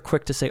else, they're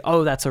quick to say,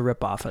 oh, that's a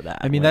ripoff of that.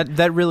 I mean,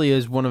 that really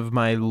is one of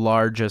my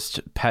largest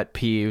pet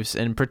peeves.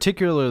 And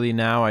particularly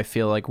now, I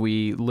feel like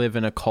we live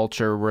in a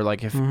culture where,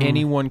 like, if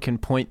anyone can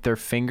point their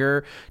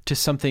finger to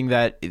something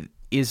that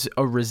is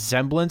a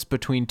resemblance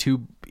between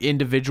two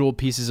individual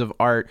pieces of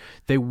art,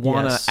 they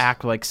want to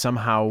act like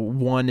somehow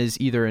one is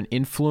either an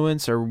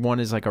influence or one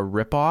is like a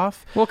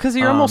ripoff. Well, because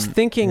you're almost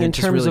thinking in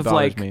terms really of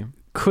like, me.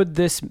 Could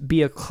this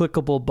be a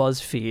clickable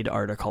BuzzFeed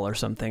article or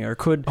something? Or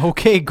could...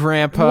 Okay,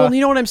 Grandpa. Well, you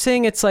know what I'm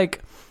saying? It's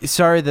like...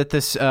 Sorry that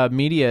this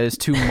media is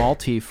too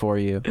malty for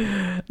you.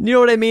 You know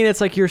what I mean? It's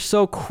like you're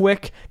so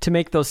quick to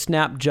make those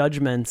snap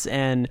judgments,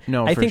 and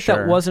I think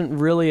that wasn't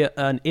really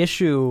an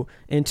issue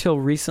until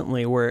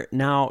recently, where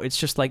now it's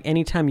just like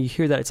anytime you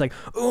hear that, it's like,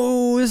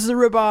 oh, this is a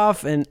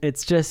ripoff, and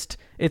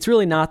it's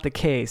really not the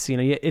case.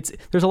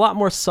 There's a lot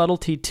more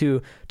subtlety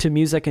to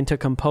music and to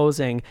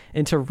composing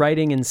and to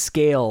writing in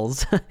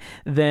scales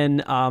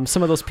than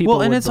some of those people.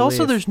 Well, and it's believe.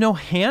 Also there's no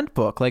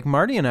handbook. Like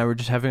Marty and I were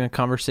just having a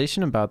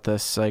conversation about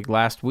this like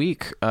last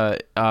week,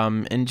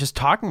 and just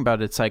talking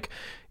about it. It's like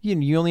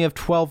you only have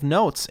 12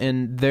 notes,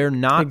 and they're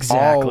not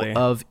all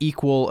of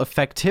equal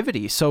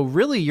effectivity. So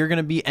really, you're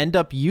going to end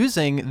up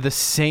using the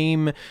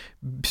same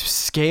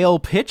scale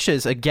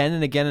pitches again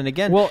and again and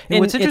again. Well,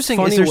 and what's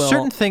interesting is there's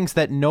certain things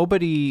that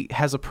nobody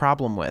has a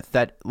problem with,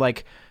 that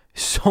like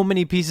so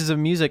many pieces of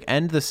music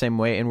end the same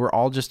way and we're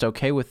all just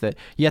okay with it.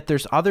 Yet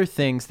there's other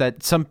things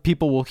that some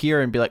people will hear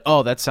and be like,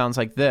 oh, that sounds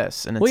like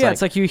this. And it's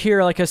it's like you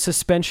hear like a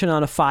suspension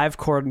on a 5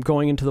 chord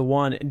going into the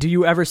 1. Do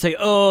you ever say,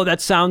 oh,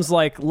 that sounds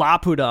like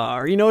Laputa?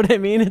 Or you know what I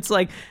mean? It's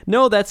like,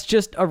 no, that's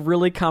just a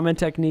really common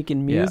technique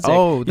in music. Yeah.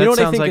 Oh, that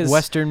sounds like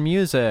Western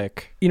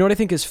music. You know what I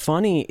think is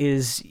funny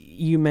is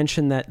you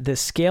mentioned that the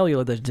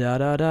scale, the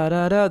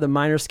da-da-da-da-da, the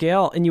minor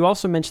scale, and you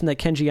also mentioned that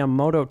Kenji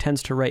Yamamoto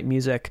tends to write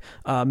music,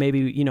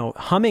 maybe,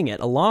 humming it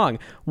along.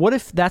 What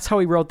if that's how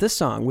he wrote this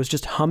song, was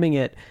just humming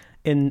it?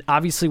 And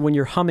obviously when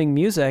you're humming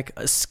music,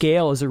 a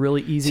scale is a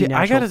really easy,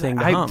 natural thing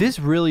to hum. This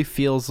really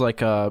feels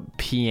like a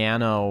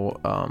piano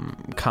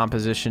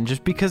composition,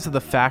 just because of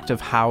the fact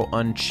of how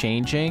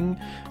unchanging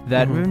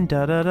that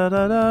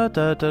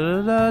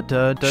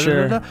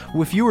Sure.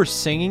 If you were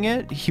singing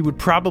it, he would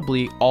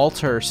probably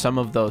alter some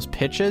of those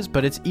pitches,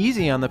 but it's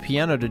easy on the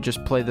piano to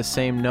just play the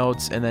same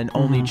notes and then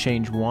only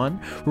change one.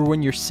 Where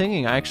when you're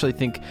singing, I actually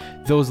think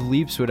those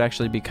leaps would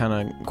actually be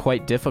kind of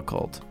quite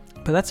difficult.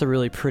 But that's a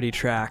really pretty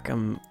track.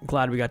 I'm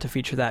glad we got to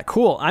feature that.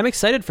 Cool. I'm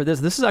excited for this.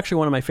 This is actually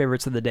one of my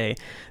favorites of the day.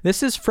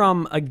 This is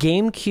from a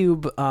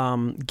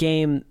GameCube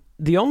game.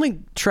 The only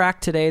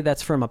track today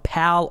that's from a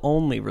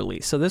PAL-only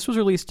release. So this was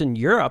released in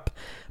Europe,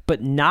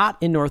 but not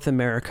in North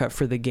America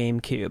for the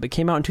GameCube. It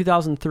came out in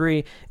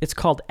 2003. It's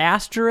called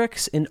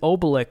Asterix and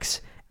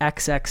Obelix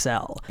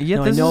XXL. Yeah,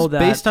 now, this is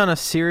based on a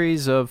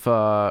series of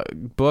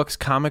books,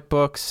 comic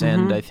books,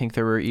 and I think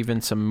there were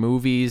even some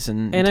movies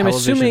and I'm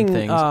assuming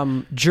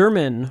things.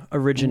 German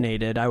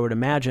originated, I would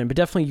imagine, but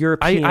definitely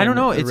European. I don't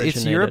know.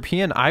 It's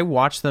European. I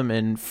watched them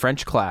in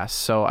French class,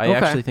 so I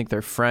actually think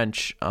they're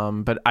French.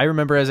 But I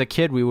remember as a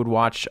kid we would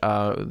watch.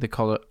 They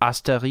call it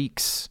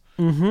Asterix.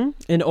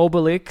 In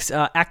Obelix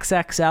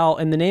XXL,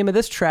 and the name of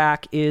this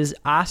track is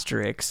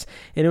Asterix,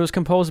 and it was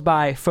composed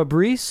by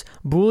Fabrice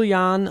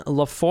Bouillon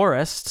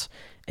Laforest,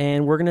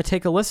 and we're going to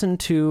take a listen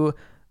to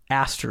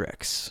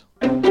Asterix.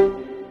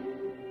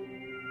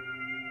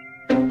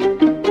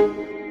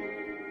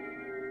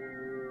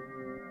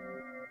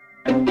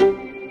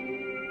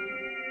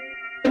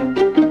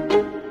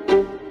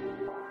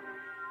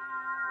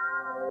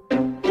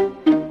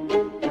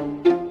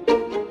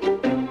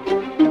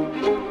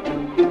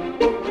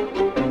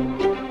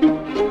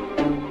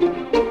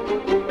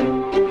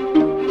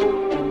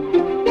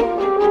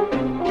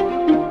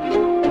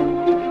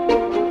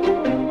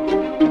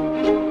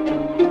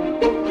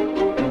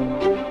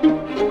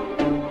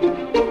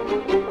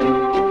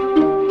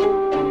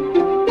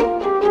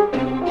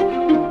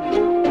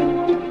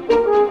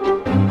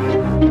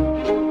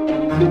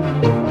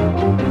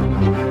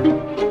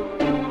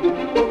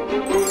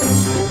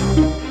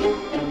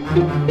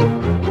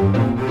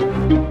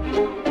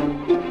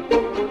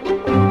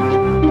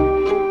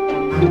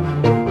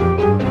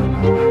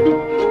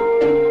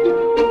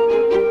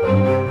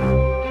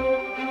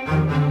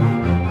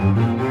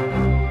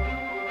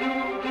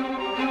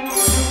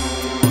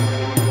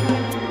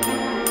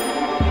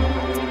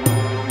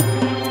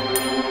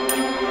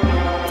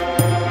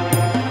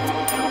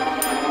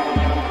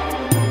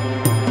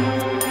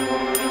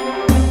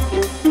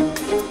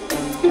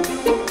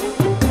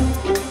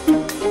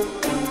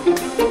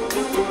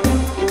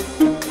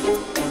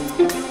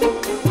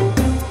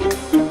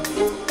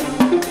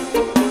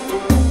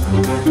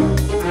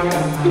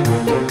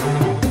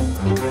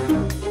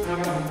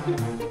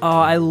 Oh,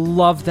 I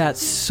love that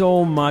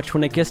so much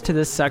when it gets to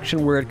this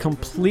section where it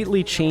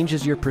completely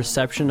changes your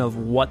perception of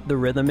what the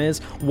rhythm is,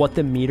 what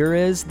the meter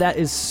is. That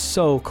is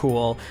so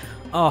cool.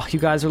 Oh, you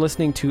guys are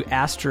listening to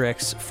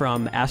Asterix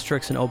from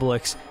Asterix and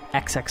Obelix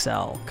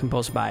XXL,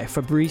 composed by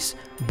Fabrice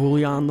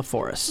Bouillon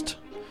LaForest.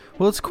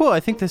 Well, it's cool. I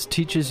think this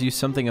teaches you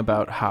something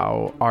about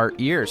how our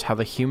ears, how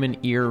the human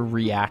ear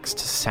reacts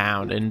to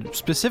sound, and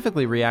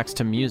specifically reacts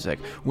to music.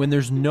 When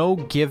there's no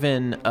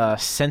given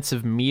sense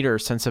of meter,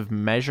 sense of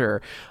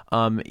measure,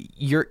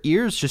 your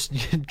ears just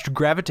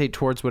gravitate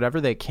towards whatever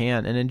they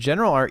can. And in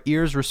general, our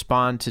ears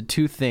respond to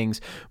two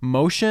things: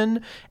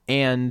 motion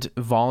and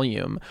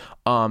volume.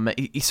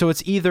 So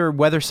it's either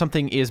whether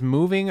something is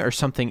moving or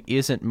something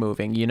isn't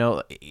moving. You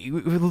know,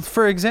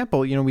 for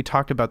example, you know, we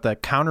talked about the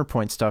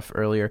counterpoint stuff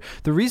earlier.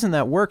 The reason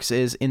that works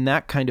is in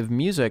that kind of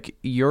music,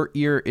 your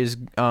ear is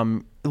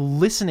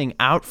listening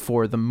out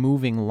for the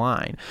moving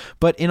line.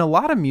 But in a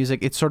lot of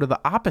music, it's sort of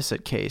the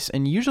opposite case.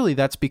 And usually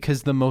that's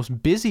because the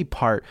most busy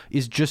part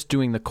is just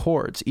doing the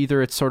chords.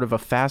 Either it's sort of a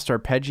fast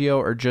arpeggio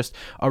or just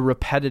a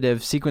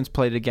repetitive sequence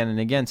played again and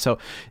again. So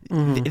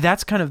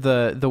that's kind of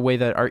the way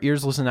that our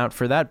ears listen out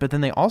for that. But then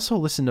they also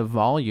listen to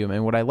volume.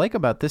 And what I like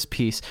about this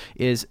piece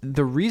is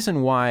the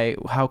reason why,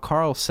 how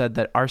Carl said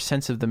that our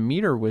sense of the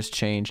meter was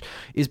changed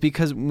is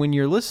because when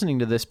you're listening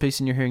to this piece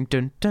and you're hearing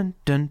dun dun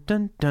dun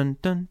dun dun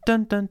dun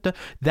dun dun dun,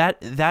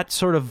 that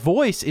sort of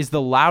voice is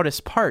the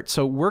loudest part.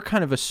 So we're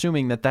kind of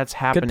assuming that that's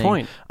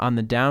happening on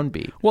the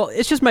downbeat. Well,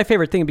 it's just my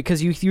favorite thing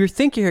because you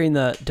think you're hearing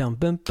the dum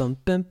bum bum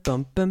bum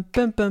bum bum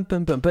bum bum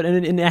bum bum, but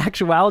in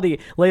actuality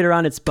later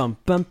on it's bum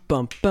bum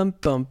bum bum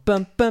bum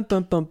bum bum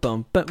bum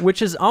bum bum,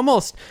 which is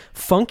almost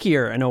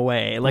funkier in a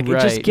way. Like it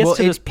just gets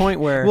to this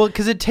point where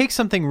because it takes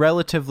something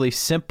relatively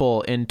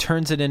simple and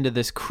turns it into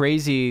this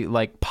crazy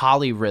like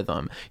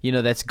polyrhythm, you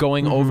know, that's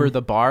going over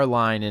the bar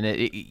line, and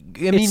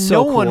I mean,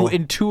 so no one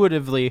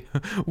intuitively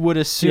would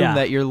assume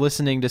that you're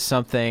listening to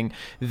something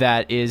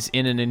that is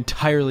in an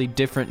entirely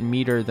different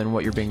meter than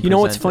what you're being presented. You know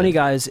what's funny,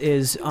 guys,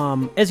 is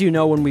as you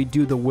know, when we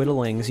do the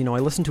whittlings, you know, I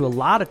listen to a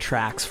lot of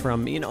tracks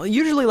from, you know,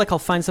 usually like I'll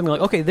find something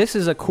like, okay, this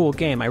is a cool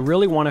game. I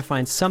really want to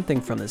find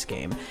something from this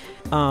game.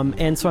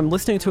 And so I'm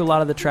listening to a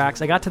lot of the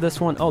tracks. I got to this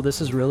one. Oh,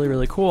 this is really,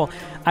 really cool.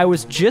 I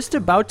was just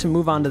about to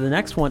move on to the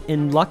next one,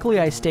 and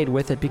luckily I stayed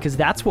with it because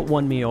that's what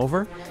won me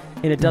over.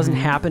 And it doesn't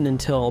happen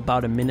until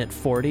about a minute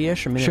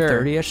 40-ish or minute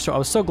 30-ish. So I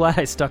was so glad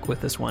I stuck with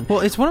this one.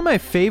 Well, it's one of my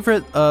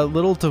favorite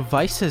little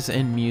devices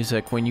in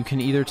music when you can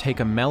either take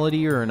a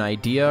melody or an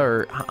idea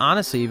or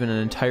honestly even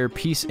an entire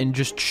piece and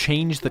just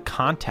change the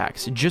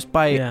context. Just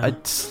by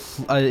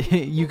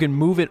you can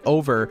move it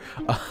over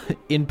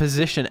in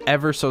position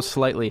ever so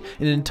slightly.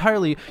 And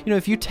entirely, you know,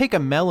 if you take a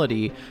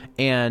melody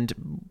and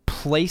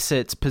place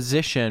its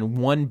position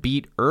one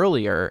beat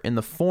earlier in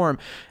the form,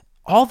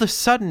 all of a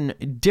sudden,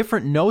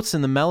 different notes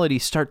in the melody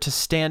start to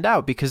stand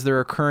out because they're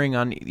occurring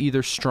on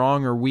either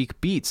strong or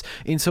weak beats.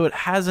 And so it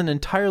has an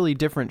entirely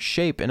different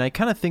shape. And I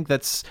kind of think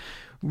that's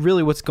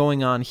really what's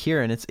going on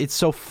here. And it's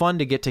so fun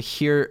to get to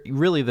hear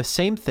really the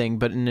same thing,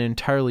 but in an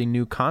entirely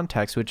new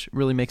context, which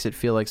really makes it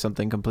feel like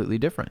something completely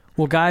different.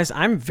 Well, guys,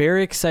 I'm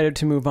very excited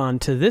to move on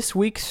to this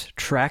week's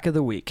Track of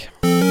the Week.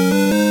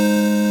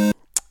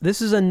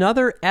 This is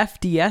another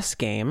FDS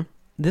game.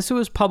 This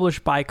was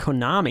published by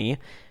Konami,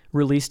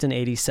 released in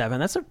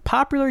 87. That's a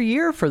popular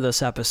year for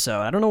this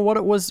episode. I don't know what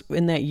it was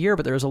in that year,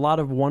 but there was a lot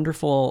of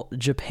wonderful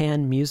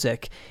Japan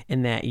music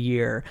in that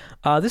year.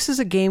 This is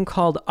a game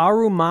called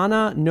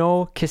Arumana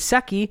no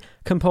Kiseki,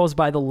 composed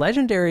by the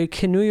legendary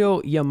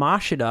Kinuyo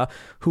Yamashita,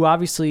 who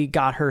obviously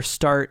got her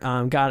start,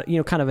 got, you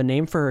know, kind of a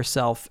name for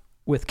herself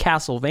with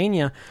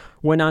Castlevania,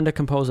 went on to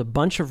compose a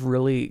bunch of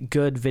really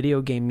good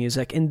video game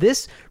music. And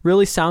this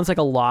really sounds like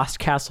a lost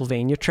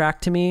Castlevania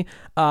track to me,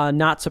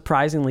 not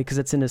surprisingly, because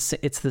it's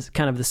the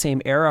kind of the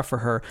same era for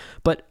her.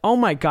 But oh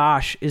my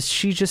gosh, is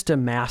she just a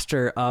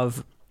master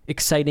of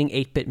exciting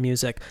 8-bit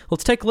music.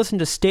 Let's take a listen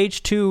to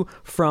Stage 2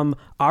 from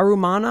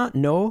Arumana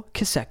no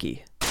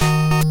Kiseki.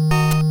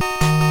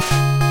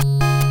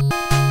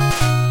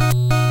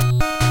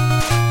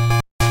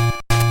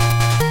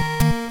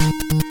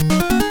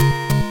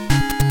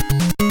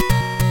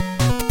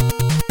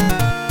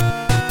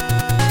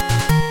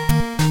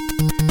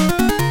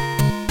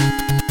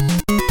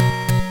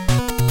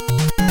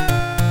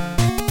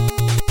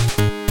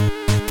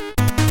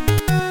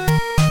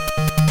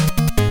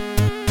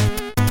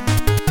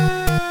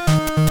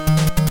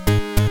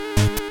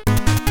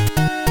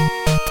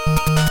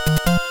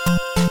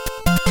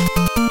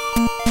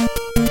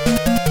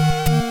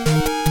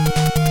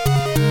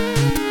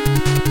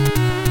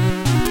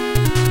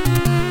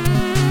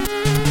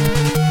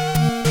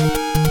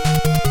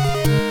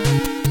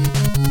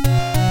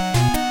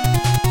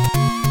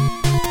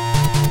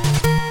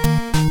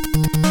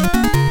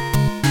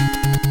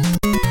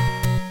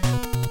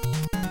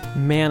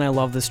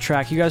 love this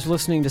track. You guys are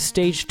listening to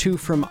Stage 2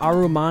 from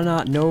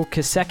Arumana no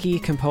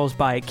Kiseki, composed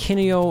by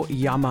Kinyo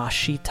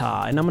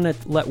Yamashita. And I'm going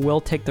to let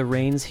Will take the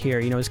reins here,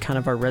 as kind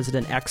of our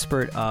resident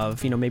expert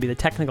of, maybe the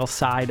technical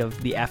side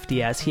of the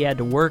FDS. He had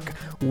to work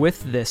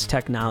with this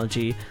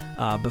technology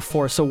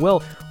before. So, Will,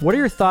 what are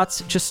your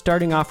thoughts just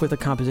starting off with the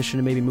composition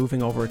and maybe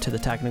moving over to the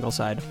technical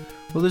side?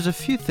 Well, there's a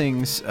few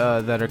things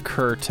that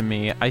occur to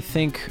me. I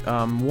think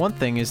one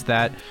thing is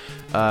that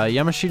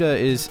Yamashita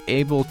is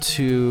able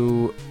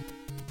to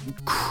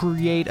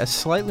create a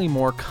slightly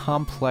more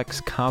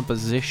complex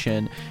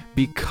composition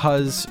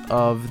because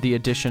of the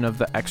addition of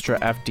the extra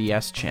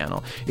FDS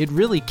channel. It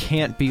really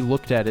can't be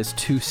looked at as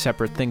two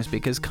separate things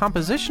because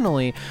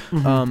compositionally,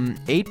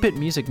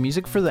 8-bit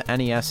music for the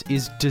NES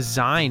is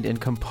designed and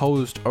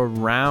composed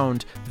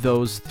around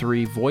those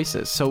three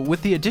voices. So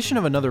with the addition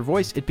of another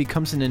voice, it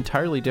becomes an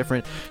entirely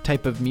different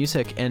type of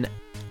music, and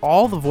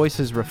all the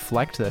voices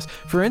reflect this.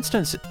 For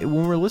instance,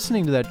 when we're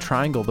listening to that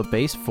triangle, the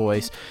bass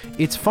voice,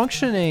 it's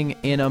functioning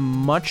in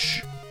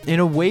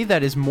a way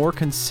that is more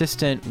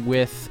consistent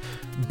with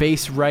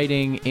bass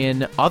writing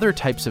in other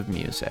types of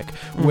music,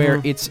 where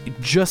it's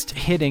just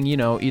hitting,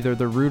 either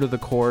the root of the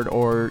chord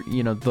or,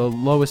 the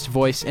lowest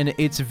voice, and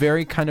it's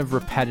very kind of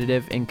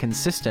repetitive and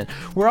consistent.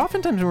 Where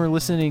oftentimes when we're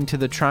listening to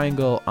the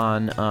triangle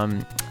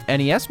on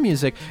NES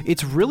music,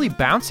 it's really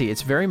bouncy,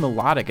 it's very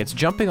melodic, it's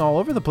jumping all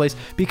over the place,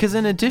 because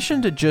in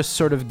addition to just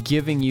sort of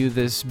giving you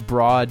this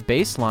broad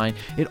bass line,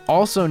 it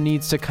also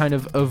needs to kind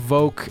of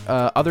evoke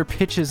other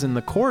pitches in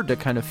the chord to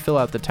kind of fill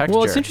out the texture.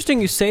 Well, it's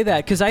interesting you say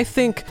that, because I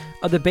think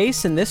the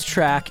bass in this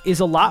track is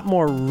a lot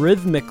more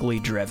rhythmically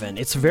driven.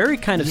 It's very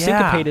kind of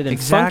syncopated and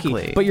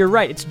funky, but you're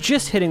right, it's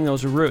just hitting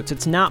those roots.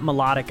 It's not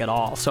melodic at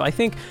all. So I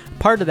think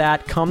part of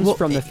that comes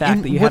from the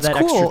fact that you have that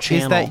extra channel. What's cool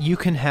is that you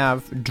can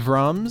have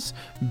drums,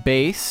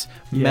 bass,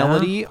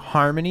 melody,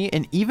 harmony,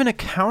 and even a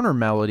counter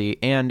melody,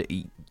 and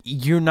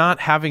you're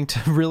not having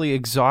to really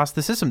exhaust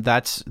the system.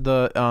 That's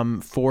the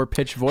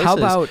 4-pitch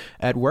voices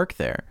at work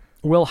there.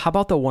 Will, how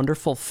about the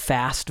wonderful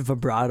fast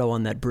vibrato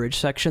on that bridge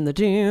section? The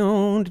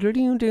kind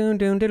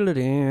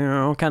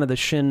of the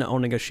Shin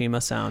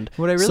Onigashima sound.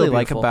 What I really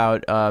like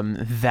about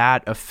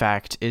that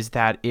effect is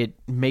that it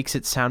makes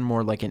it sound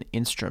more like an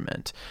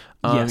instrument.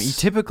 You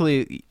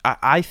typically,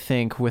 I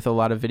think, with a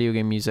lot of video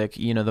game music,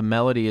 the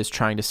melody is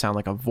trying to sound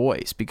like a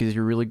voice because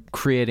you're really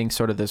creating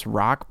sort of this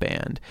rock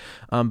band.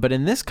 But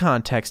in this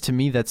context, to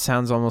me, that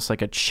sounds almost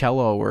like a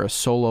cello or a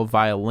solo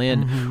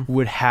violin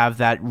would have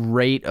that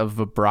rate of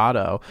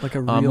vibrato, like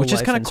a real which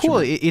is kind of cool.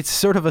 Instrument. It's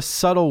sort of a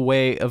subtle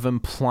way of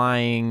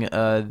implying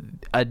a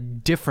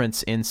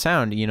difference in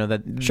sound.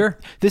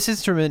 That this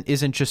instrument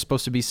isn't just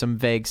supposed to be some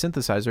vague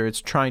synthesizer.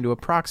 It's trying to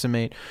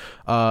approximate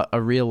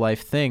a real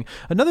life thing.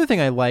 Another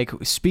thing I like,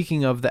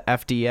 speaking of the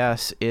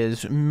FDS,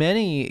 is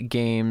many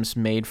games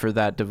made for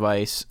that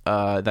device,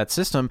 that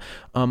system,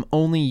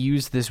 only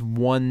use this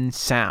one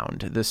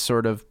sound, this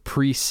sort of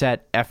preset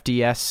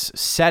FDS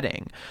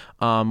setting,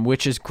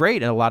 which is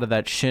great. And a lot of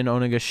that Shin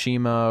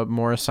Onigashima,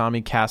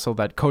 Morasami Castle,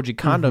 that Koji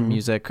Kondo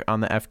music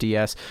on the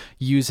FDS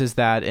uses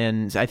that,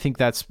 and I think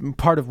that's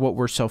part of what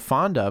we're so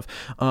fond of.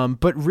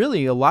 But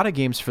really, a lot of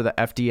games for the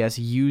FDS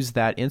use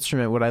that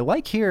instrument. What I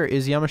like here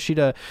is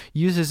Yamashita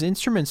uses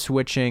instrument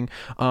switching,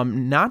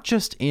 not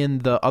just in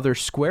the other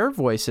Square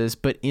voices,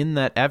 but in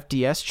that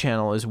FDS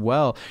channel as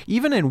well.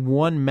 Even in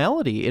one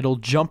melody, it'll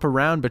jump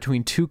around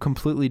between two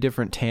completely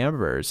different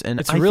timbres, and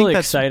I think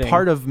that's exciting.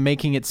 Part of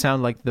making it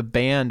sound like the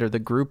band or the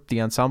group,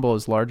 the ensemble,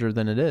 is larger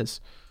than it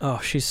is. Oh,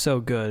 she's so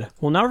good.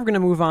 Well, now we're going to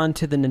move on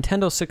to the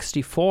Nintendo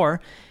 64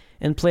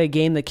 and play a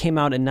game that came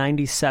out in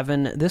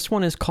 97. This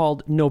one is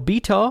called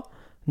Nobito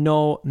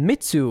no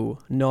Mitsu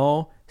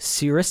no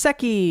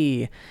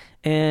Shiraseki.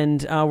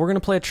 And we're going to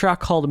play a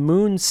track called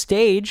Moon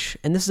Stage,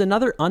 and this is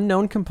another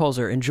unknown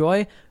composer.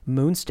 Enjoy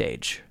Moon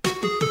Stage.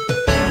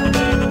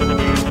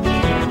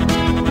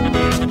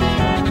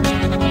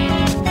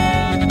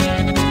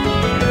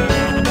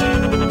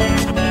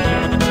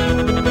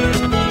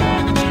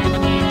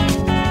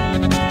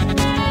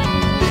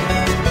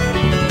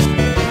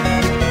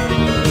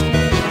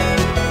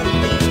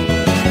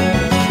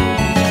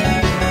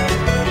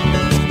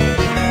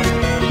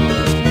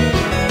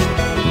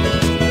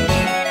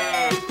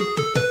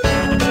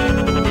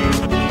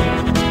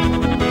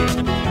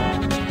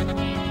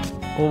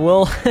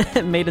 Will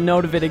made a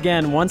note of it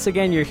again. Once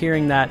again, you're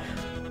hearing that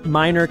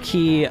minor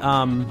key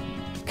kind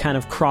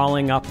of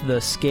crawling up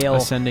the scale.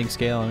 Ascending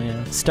scale,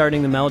 yeah.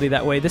 Starting the melody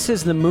that way. This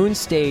is the Moon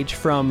Stage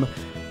from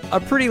a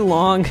pretty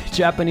long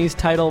Japanese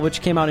title,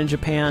 which came out in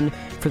Japan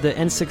for the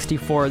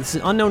N64. This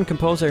is an unknown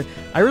composer.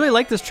 I really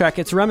like this track.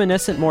 It's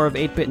reminiscent more of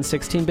 8-bit and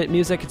 16-bit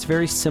music. It's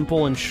very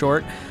simple and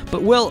short.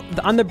 But, Will,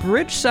 on the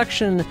bridge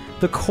section,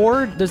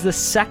 the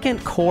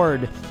second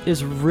chord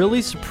is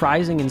really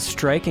surprising and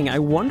striking. I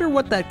wonder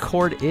what that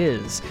chord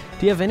is.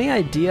 Do you have any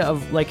idea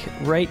of,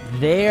 right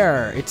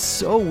there? It's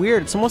so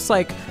weird. It's almost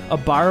like a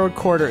borrowed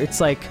chord, or it's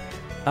like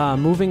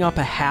moving up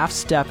a half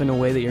step in a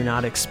way that you're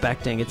not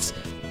expecting. It's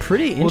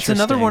pretty interesting. Well, it's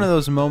another one of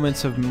those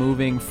moments of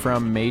moving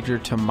from major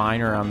to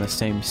minor on the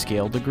same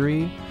scale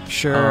degree.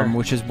 Sure.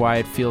 Which is why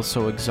it feels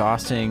so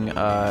exhausting.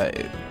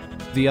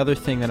 The other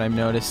thing that I'm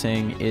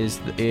noticing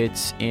is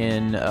it's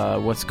in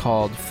what's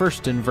called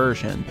first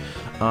inversion,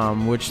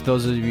 which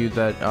those of you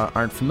that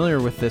aren't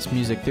familiar with this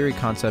music theory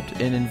concept,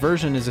 an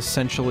inversion is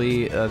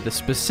essentially the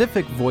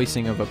specific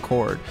voicing of a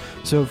chord.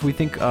 So if we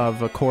think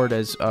of a chord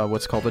as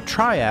what's called a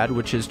triad,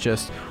 which is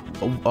just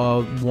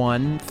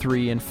 1,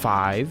 3, and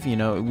 5,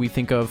 we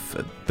think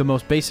of the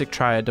most basic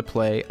triad to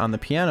play on the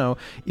piano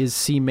is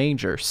C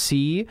major.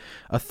 C,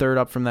 a third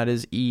up from that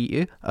is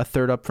E, a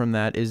third up from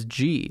that is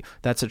G.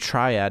 That's a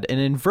triad. An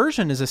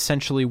inversion is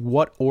essentially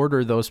what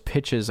order those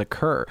pitches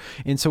occur.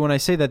 And so when I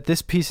say that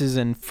this piece is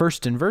in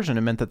first inversion,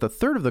 it meant that the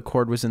third of the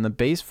chord was in the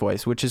bass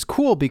voice, which is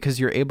cool because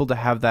you're able to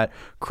have that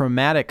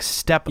chromatic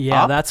step up.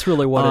 Yeah, that's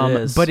really what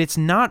it is. But it's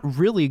not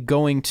really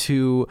going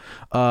to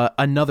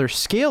another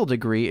scale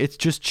degree. It's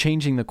just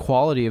changing the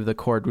quality of the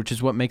chord, which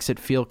is what makes it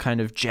feel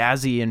kind of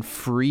jazzy and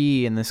free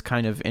in this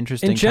kind of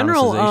interesting in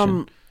general,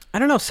 conversation. I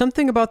don't know,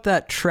 something about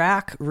that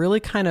track really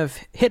kind of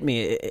hit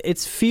me. It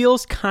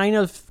feels kind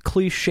of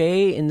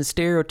cliche and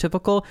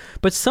stereotypical,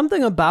 but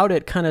something about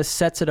it kind of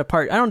sets it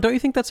apart. Don't you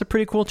think that's a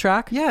pretty cool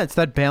track? Yeah, it's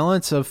that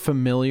balance of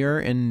familiar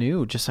and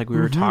new, just like we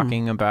were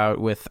talking about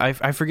with, I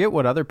forget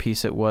what other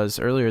piece it was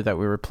earlier that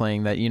we were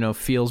playing that,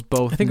 feels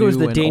both I think new it was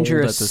the and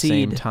Dangerous old at the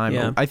same Seed. time.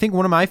 Yeah. I think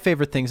one of my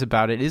favorite things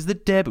about it is the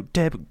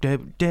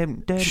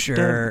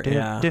Sure,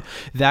 yeah.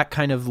 that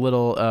kind of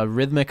little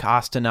rhythmic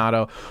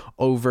ostinato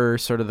over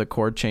sort of the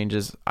chord changes.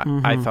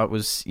 I thought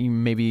was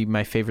maybe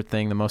my favorite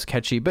thing, the most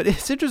catchy. But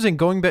it's interesting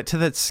going back to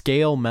that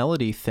scale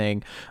melody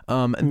thing.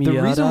 The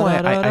reason why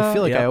I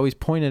feel like I always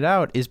point it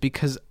out is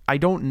because I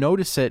don't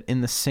notice it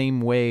in the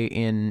same way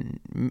in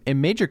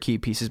major key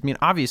pieces. I mean,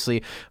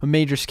 obviously, a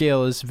major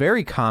scale is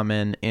very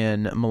common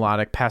in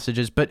melodic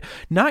passages, but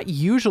not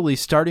usually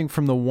starting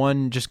from the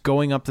 1, just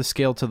going up the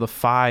scale to the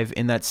 5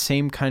 in that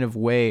same kind of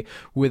way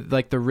with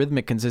like the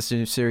rhythmic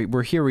consistency.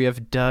 Where here we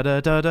have da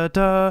da da da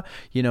da.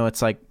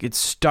 It's like it's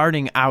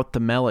starting out the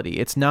melody.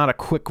 It's not a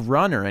quick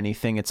run or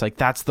anything. It's like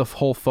that's the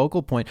whole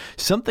focal point.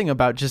 Something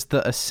about just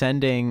the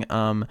ascending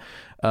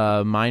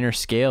minor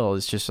scale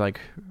is just like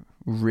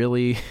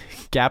really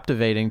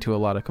captivating to a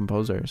lot of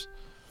composers.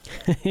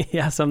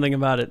 Yeah, something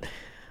about it.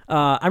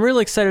 I'm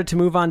really excited to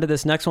move on to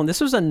this next one.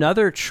 This was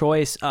another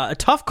choice, a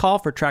tough call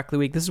for Track of the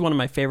Week. This is one of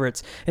my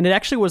favorites, and it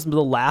actually was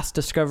the last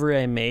discovery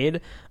I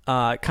made,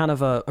 kind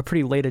of a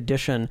pretty late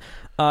addition.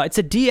 It's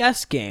a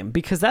DS game,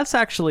 because that's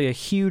actually a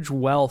huge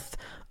wealth,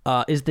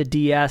 is the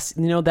DS.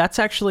 That's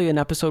actually an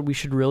episode we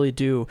should really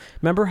do.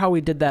 Remember how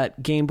we did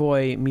that Game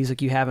Boy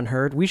music you haven't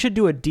heard? We should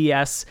do a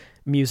DS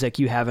music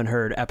you haven't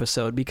heard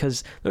episode,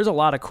 because there's a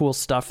lot of cool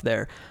stuff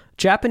there.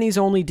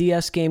 Japanese-only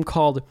DS game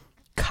called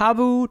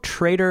Kabu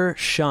Trader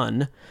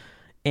Shun,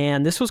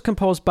 and this was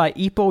composed by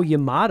Ippo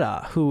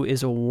Yamada, who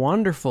is a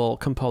wonderful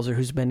composer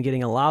who's been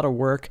getting a lot of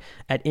work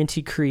at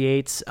Inti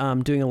Creates,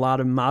 doing a lot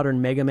of modern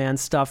Mega Man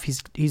stuff.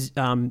 He's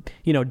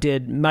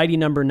did Mighty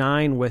Number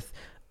 9 with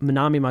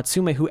Manami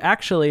Matsume, who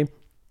actually,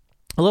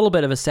 a little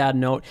bit of a sad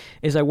note,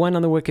 is I went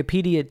on the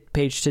Wikipedia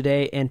page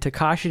today and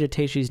Takashi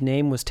Tateshi's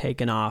name was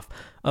taken off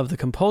of the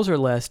composer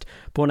list,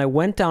 but when I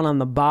went down on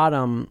the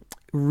bottom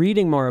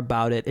reading more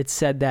about it, it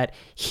said that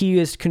he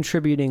is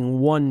contributing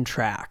 1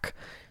 track.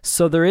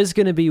 So there is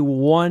going to be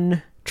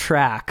 1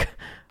 track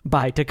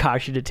by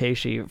Takashi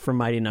Tateshi for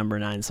Mighty Number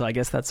 9. So I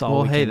guess that's all.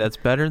 Well, hey, that's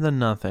better than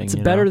nothing. It's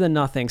better than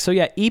nothing. So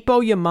yeah,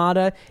 Ippo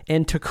Yamada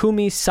and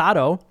Takumi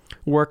Sato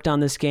worked on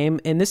this game,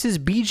 and this is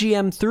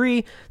BGM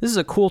 3. This is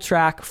a cool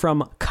track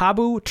from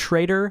Kabu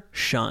Trader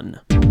Shun.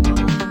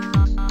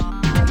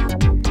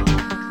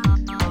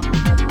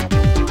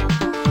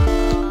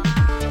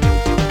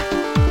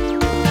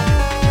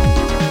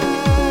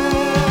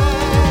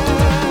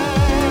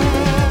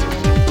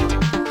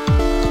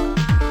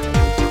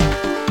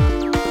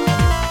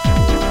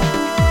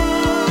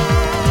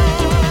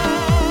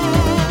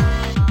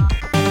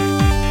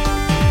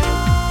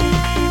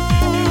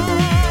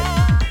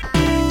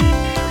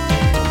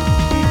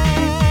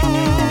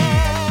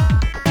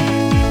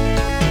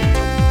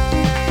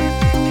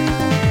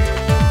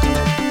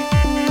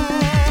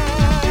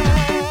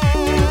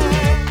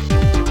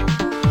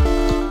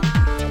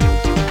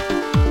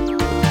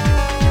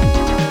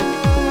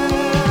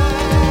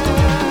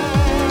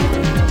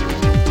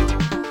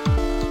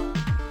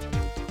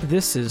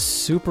 This is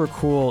super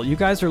cool. You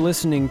guys are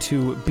listening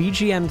to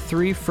BGM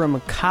 3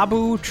 from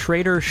Kabu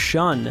Trader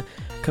Shun,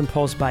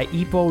 composed by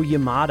Ippo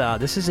Yamada.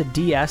 This is a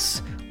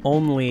DS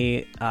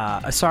only,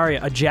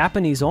 a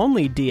Japanese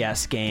only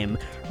DS game.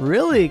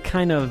 Really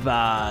kind of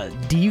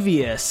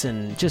devious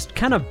and just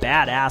kind of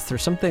badass.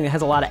 There's something that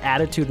has a lot of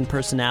attitude and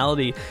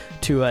personality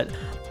to it.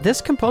 This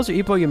composer,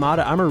 Ippo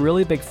Yamada, I'm a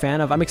really big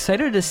fan of. I'm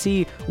excited to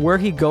see where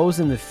he goes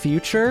in the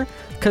future,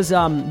 because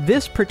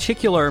this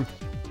particular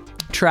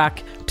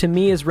track to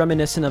me is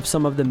reminiscent of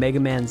some of the Mega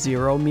Man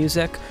Zero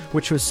music,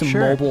 which was some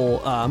Sure.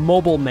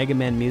 mobile Mega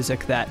Man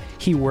music that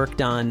he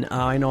worked on.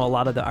 I know a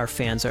lot of our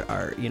fans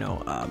are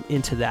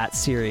into that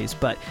series,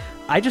 but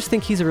I just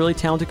think he's a really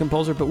talented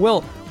composer. But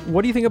Will,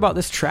 what do you think about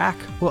this track?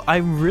 Well,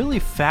 I'm really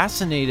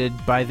fascinated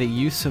by the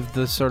use of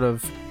the sort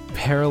of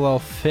parallel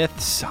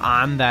fifths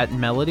on that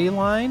melody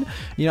line.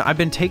 I've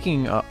been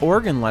taking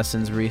organ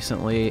lessons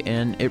recently,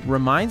 and it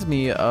reminds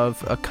me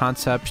of a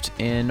concept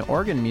in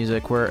organ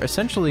music where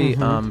essentially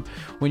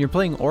when you're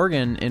playing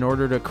organ, in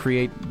order to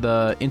create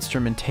the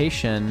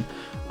instrumentation,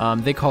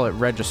 they call it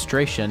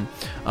registration,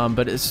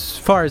 but as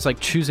far as like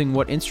choosing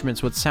what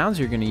instruments, what sounds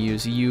you're going to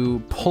use,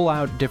 you pull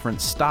out different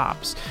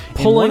stops.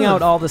 Pulling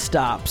out all the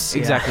stops.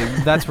 Exactly.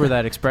 Yeah. That's where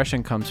that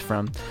expression comes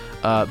from.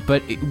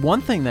 But one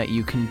thing that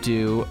you can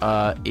do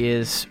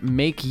is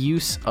make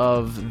use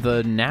of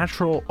the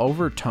natural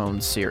overtone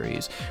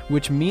series,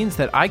 which means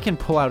that I can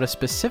pull out a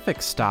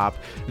specific stop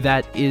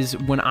that is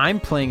when I'm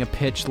playing a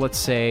pitch, let's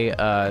say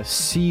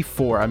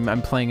C4,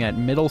 I'm playing at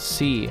middle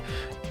C.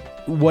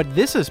 What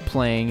this is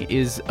playing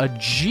is a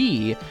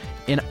G,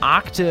 an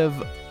octave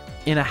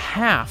and a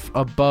half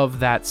above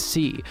that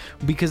C,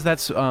 because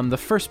that's the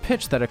first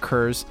pitch that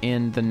occurs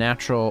in the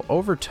natural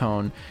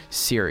overtone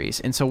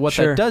series. And so what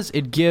that does,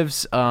 it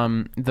gives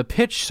the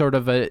pitch sort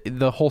of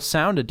the whole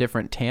sound a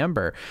different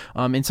timbre.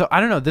 And so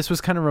I don't know, this was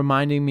kind of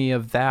reminding me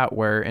of that,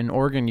 where in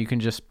organ you can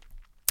just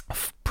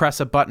press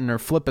a button or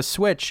flip a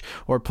switch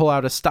or pull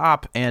out a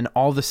stop, and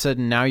all of a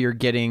sudden now you're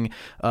getting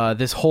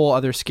this whole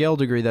other scale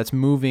degree that's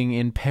moving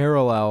in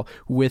parallel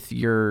with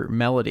your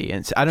melody.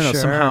 And so, I don't know,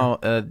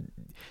 somehow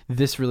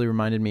this really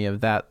reminded me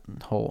of that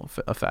whole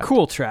effect.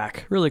 Cool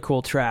track. Really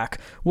cool track.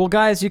 Well,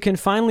 guys, you can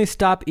finally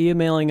stop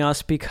emailing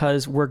us,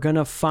 because we're going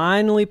to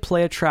finally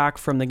play a track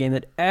from the game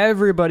that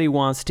everybody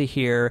wants to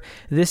hear.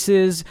 This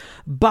is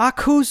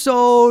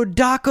Bakuso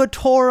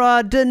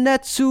Dakotora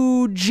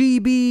Denetsu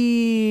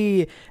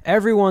GB,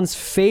 everyone's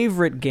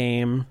favorite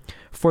game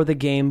for the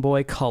Game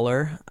Boy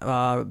Color,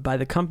 by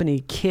the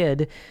company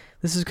Kid.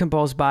 This is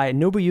composed by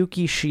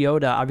Nobuyuki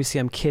Shioda. Obviously,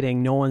 I'm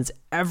kidding. No one's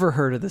ever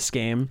heard of this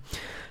game.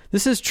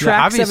 This is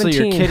track obviously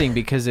 17. You're kidding,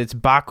 because it's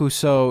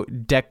Bakuso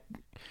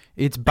Dekotora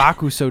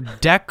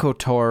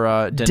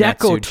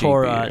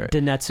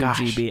Denetsu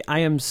GB. I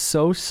am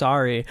so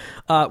sorry.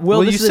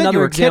 Well, this you is said another you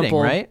were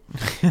example, kidding,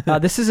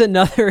 right? This is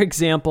another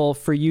example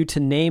for you to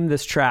name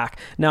this track.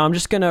 Now, I'm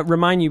just going to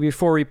remind you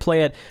before we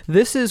play it.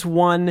 This is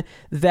one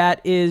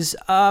that is,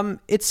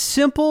 it's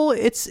simple.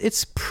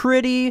 It's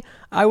pretty,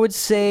 I would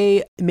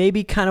say,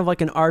 maybe kind of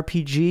like an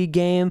RPG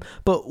game.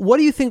 But what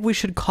do you think we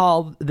should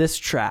call this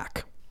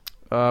track?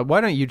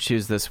 Why don't you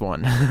choose this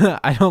one?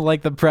 I don't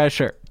like the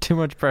pressure. Too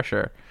much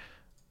pressure.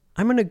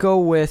 I'm going to go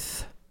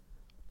with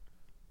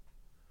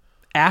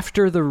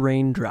After the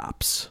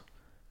Raindrops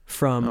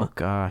from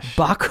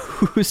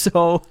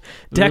Bakuso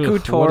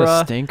Dekotora what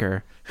a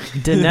stinker.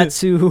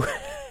 Denetsu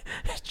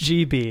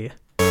GB.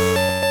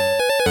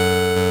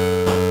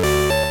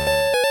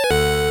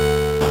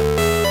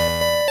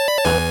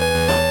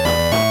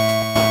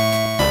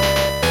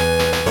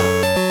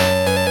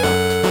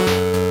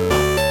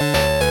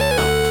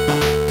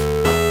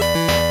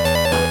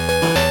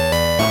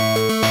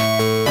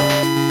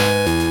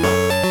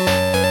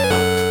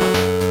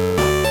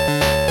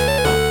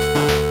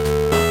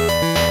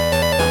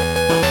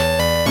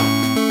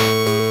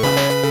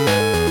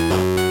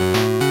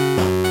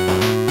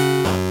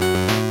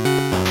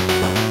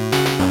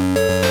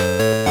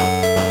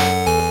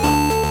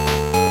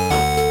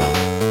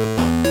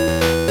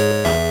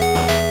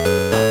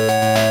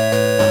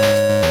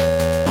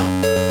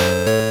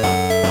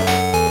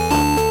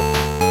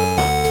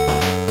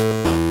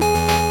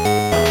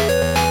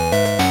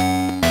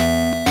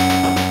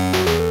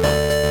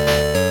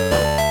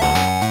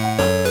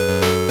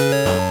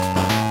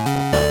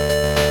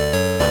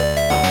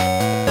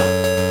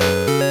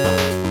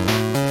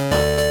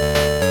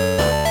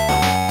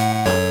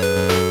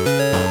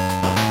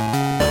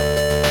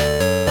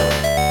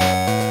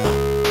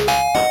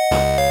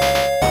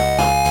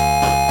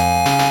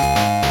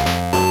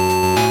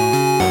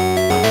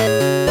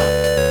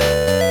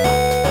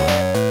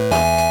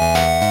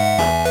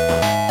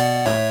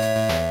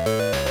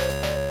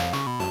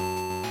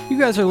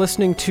 guys are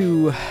listening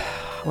to,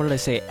 what did I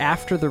say,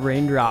 After the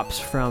Raindrops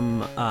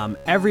from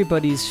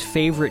everybody's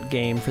favorite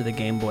game for the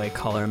Game Boy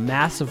Color,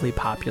 massively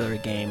popular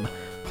game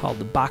called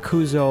the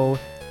Bakuso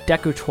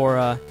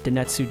Dekotora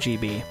Denetsu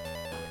GB.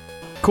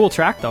 Cool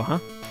track though, huh?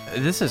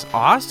 This is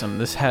awesome.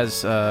 This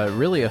has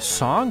really a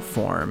song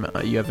form.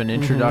 You have an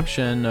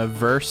introduction, a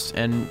verse,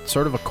 and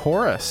sort of a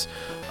chorus.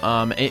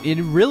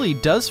 It really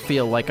does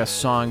feel like a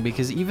song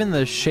because even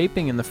the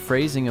shaping and the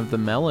phrasing of the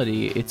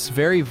melody, it's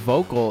very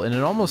vocal, and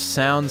it almost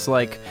sounds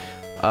like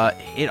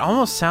it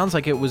almost sounds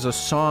like it was a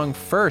song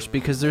first,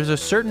 because there's a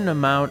certain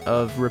amount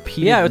of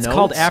repeated it's notes.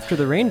 called After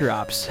the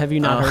Raindrops. Have you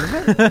not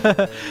heard of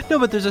it? No,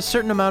 but there's a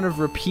certain amount of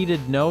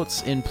repeated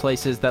notes in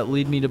places that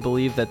lead me to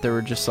believe that there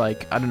were just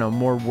like, I don't know,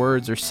 more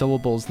words or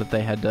syllables that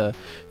they had to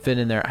fit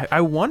in there.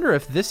 I wonder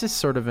if this is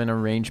sort of an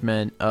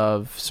arrangement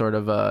of sort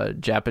of a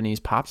Japanese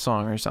pop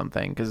song or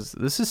something, because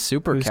this is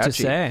super Who's catchy. to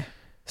say?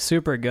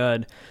 Super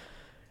good.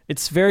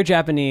 It's very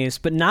Japanese,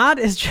 but not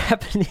as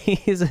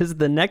Japanese as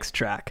the next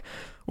track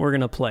we're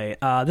going to play.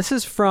 This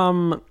is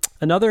from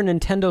another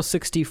Nintendo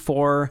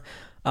 64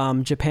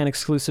 Japan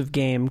exclusive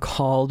game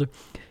called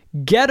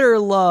Getter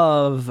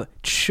Love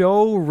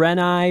Cho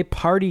Renai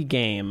Party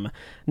Game.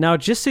 Now,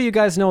 just so you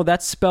guys know,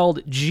 that's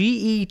spelled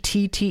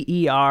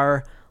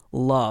Getter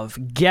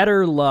Love.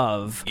 Getter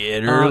Love.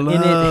 Getter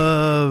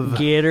Love.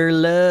 Getter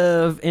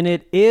Love. And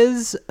it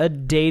is a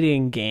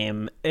dating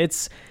game.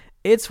 It's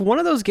one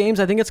of those games,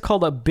 I think it's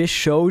called a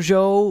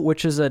Bishoujo,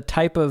 which is a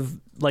type of,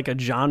 like, a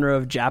genre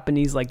of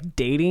Japanese, like,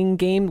 dating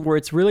game, where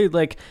it's really,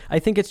 like, I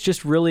think it's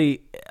just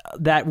really,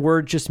 that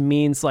word just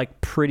means,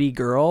 like, pretty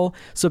girl.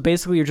 So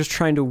basically you're just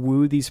trying to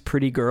woo these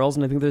pretty girls,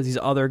 and I think there's these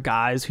other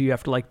guys who you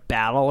have to, like,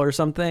 battle or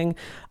something.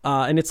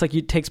 And it's, like,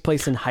 it takes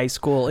place in high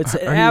school. It's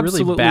Are absolutely...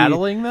 you really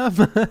battling them?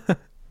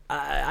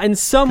 In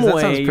some way.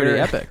 That sounds pretty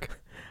epic.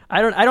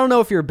 I don't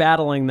know if you're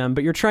battling them,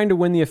 but you're trying to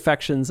win the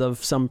affections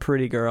of some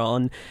pretty girl.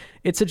 And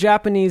it's a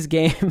Japanese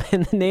game,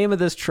 and the name of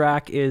this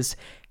track is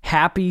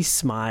Happy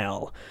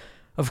Smile.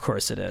 Of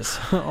course it is.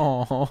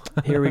 Oh,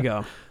 here we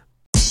go.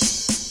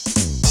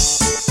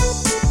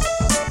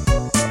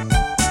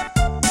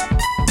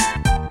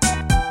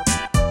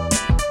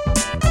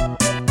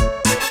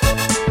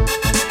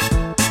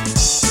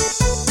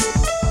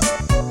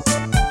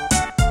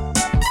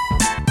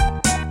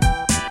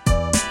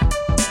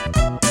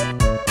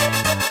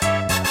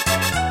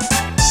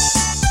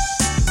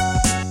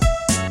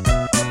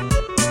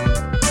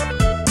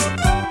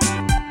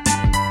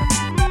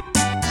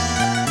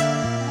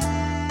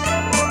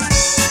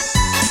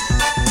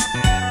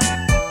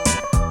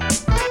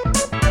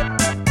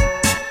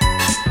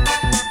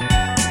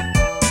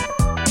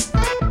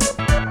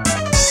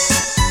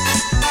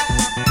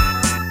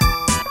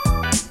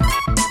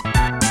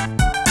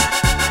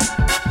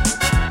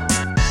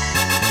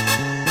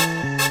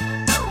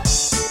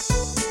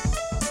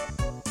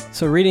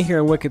 So reading here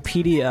on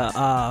Wikipedia,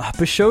 a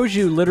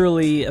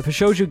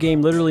Bishoujo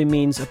game literally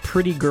means a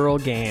pretty girl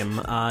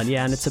game.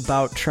 And it's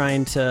about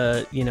trying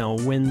to,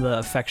 win the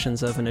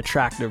affections of an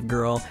attractive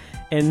girl.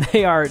 And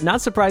they are, not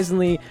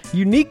surprisingly,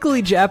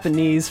 uniquely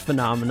Japanese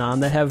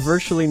phenomenon that have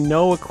virtually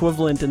no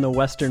equivalent in the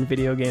Western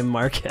video game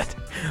market.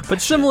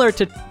 But similar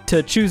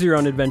to Choose Your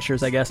Own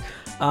Adventures, I guess.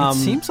 It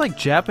seems like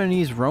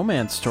Japanese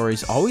romance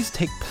stories always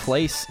take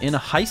place in a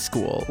high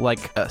school.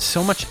 Like,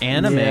 so much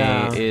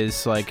anime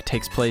is like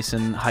takes place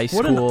in high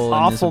school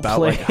and is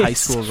about like high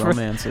school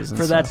romances and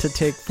for stuff. that to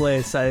take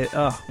place. I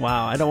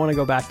don't want to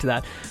go back to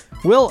that.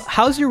 Will,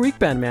 how's your week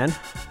been, man?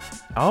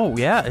 Oh,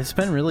 yeah, it's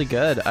been really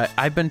good.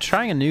 I've been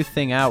trying a new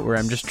thing out where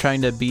I'm just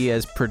trying to be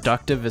as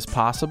productive as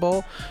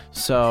possible.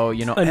 So,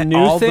 a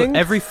new thing?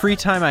 Every free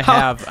time I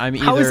have, I'm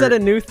either... How is that a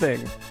new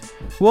thing?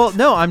 Well,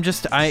 no,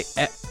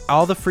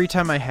 all the free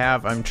time I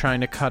have, I'm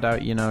trying to cut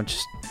out,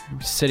 just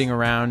sitting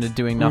around and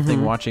doing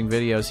nothing, watching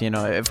videos.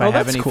 If I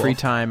have any free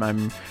time,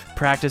 I'm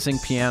practicing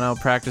piano,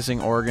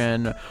 practicing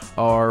organ,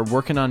 or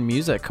working on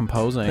music,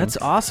 composing. That's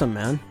awesome,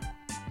 man.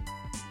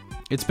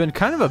 It's been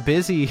kind of a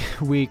busy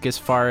week as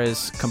far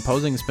as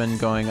composing's been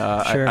going.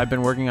 Sure. I've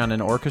been working on an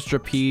orchestra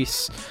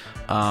piece,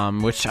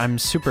 which I'm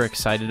super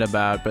excited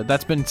about, but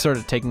that's been sort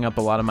of taking up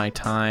a lot of my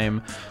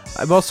time.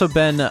 I've also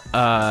been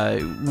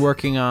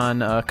working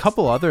on a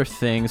couple other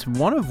things,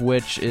 one of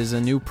which is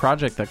a new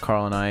project that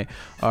Carl and I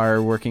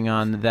are working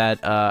on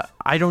that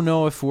I don't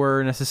know if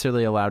we're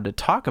necessarily allowed to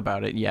talk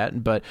about it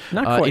yet, but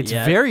it's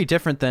very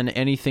different than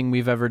anything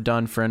we've ever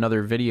done for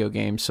another video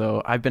game,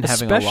 so I've been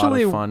having a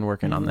lot of fun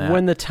working on that.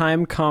 When the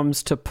time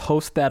comes to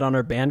post that on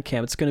our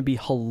Bandcamp, it's going to be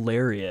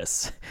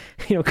hilarious.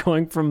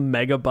 Going from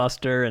Mega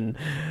Buster and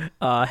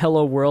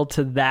Hello World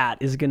to that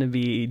is going to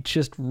be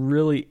just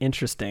really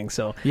interesting.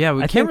 So yeah,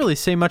 we can't really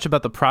say much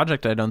about the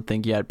project, I don't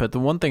think, yet, but the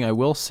one thing I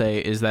will say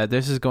is that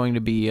this is going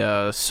to be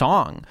a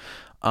song.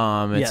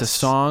 It's a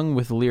song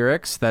with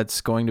lyrics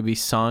that's going to be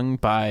sung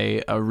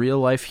by a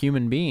real-life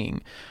human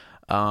being.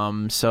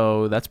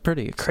 So that's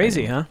pretty exciting.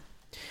 Crazy, huh?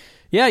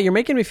 Yeah, you're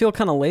making me feel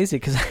kind of lazy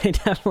because I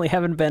definitely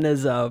haven't been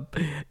as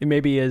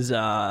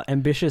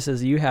ambitious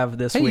as you have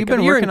this week. You've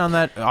been working on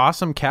that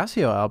awesome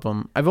Casio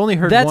album. I've only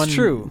heard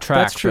one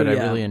track, but I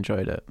really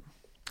enjoyed it.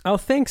 Oh,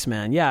 thanks,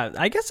 man. Yeah,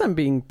 I guess I'm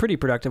being pretty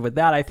productive with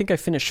that. I think I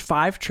finished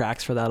 5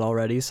 tracks for that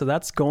already, so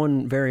that's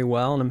going very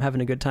well, and I'm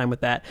having a good time with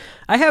that.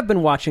 I have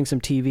been watching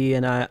some TV,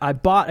 and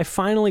I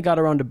finally got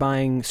around to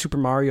buying Super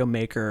Mario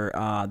Maker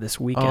this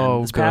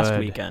past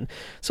weekend.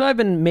 So I've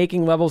been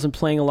making levels and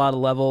playing a lot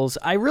of levels.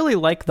 I really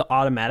like the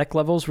automatic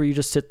levels where you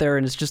just sit there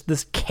and it's just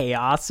this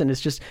chaos, and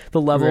it's just the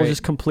level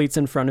just completes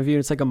in front of you.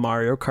 It's like a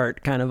Mario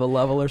Kart kind of a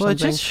level or something.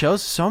 Well, it just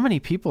shows so many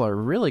people are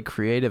really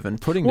creative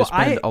and to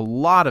spend a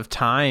lot of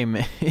time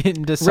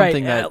into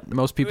something that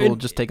most people will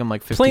just take them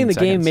like 15 playing the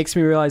seconds. Game makes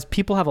me realize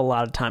people have a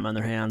lot of time on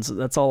their hands.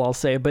 That's all I'll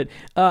say. But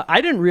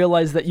I didn't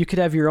realize that you could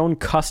have your own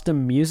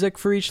custom music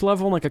for each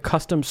level, like a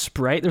custom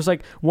sprite. There's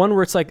like one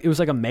where it was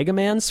like a Mega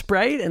Man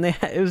sprite, and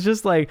it was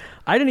just like,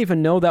 I didn't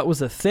even know that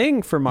was a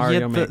thing for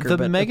Mario Maker.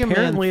 The Mega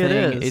Man thing, it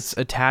is. It's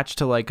attached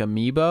to like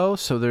Amiibo,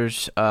 so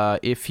there's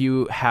if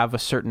you have a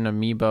certain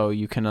Amiibo,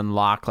 you can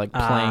unlock like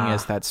playing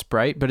as that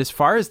sprite. But as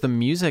far as the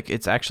music,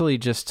 it's actually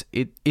just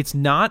it's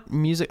not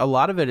music. A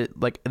lot of it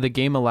like the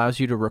game allows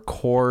you to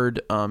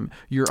record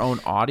your own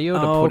audio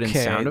to put in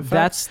sound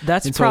effects.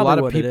 That's and probably so a lot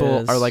of what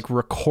people are like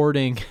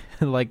recording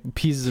like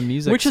pieces of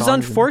music, which is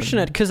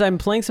unfortunate because I'm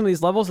playing some of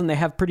these levels and they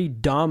have pretty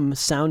dumb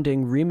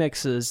sounding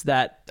remixes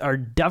that are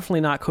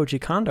definitely not Koji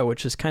Kondo,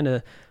 which is kind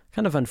of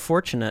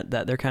unfortunate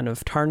that they're kind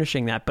of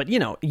tarnishing that. But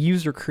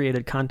user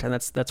created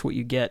content, that's what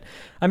you get.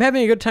 I'm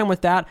having a good time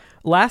with that.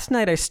 Last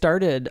night I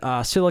started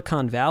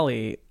Silicon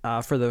Valley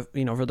for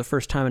the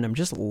first time, and I'm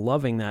just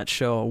loving that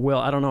show. Will,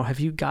 I don't know, have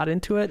you got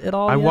into it at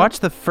all I yet?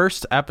 watched the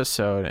first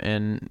episode,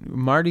 and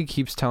Marty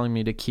keeps telling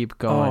me to keep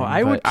going.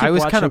 I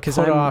was kind of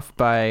put off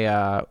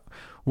by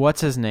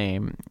what's his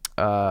name?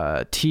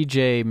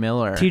 TJ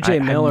Miller.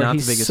 TJ Miller, I'm not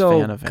he's the biggest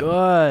so fan of him.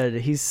 good.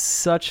 He's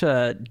such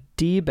a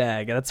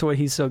D-bag. That's what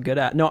he's so good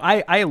at. No,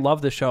 I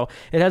love the show.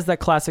 It has that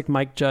classic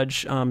Mike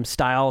Judge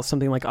style,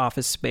 something like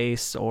Office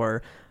Space,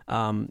 or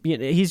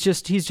he's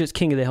just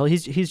king of the hill.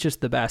 He's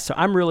just the best. So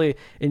I'm really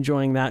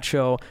enjoying that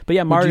show. But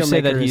yeah, Mario Maker. Would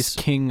you say that he's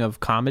king of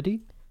comedy?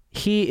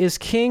 He is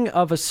king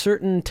of a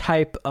certain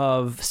type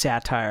of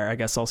satire, I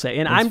guess I'll say.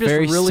 And I'm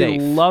just really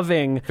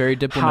loving very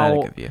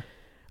diplomatic of you.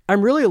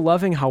 I'm really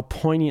loving how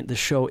poignant the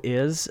show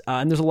is,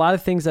 and there's a lot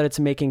of things that it's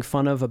making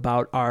fun of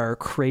about our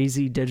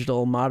crazy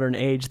digital modern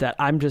age that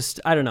I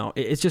don't know.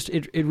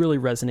 It really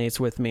resonates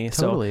with me.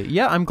 Totally. So,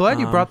 yeah, I'm glad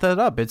you brought that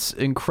up. It's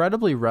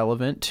incredibly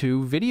relevant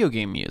to video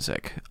game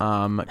music.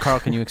 Carl,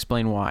 can you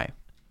explain why?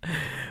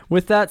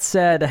 With that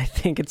said, I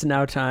think it's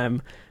now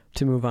time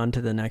to move on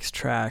to the next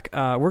track.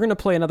 We're going to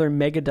play another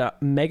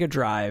Mega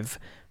Drive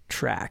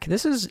track.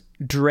 This is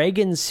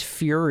Dragon's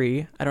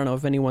Fury. I don't know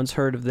if anyone's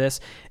heard of this,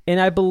 and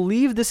I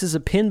believe this is a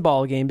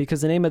pinball game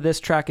because the name of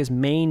this track is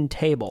Main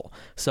Table.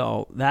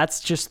 So that's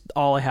just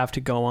all I have to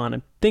go on.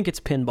 I think it's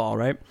pinball,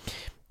 right?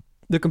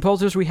 The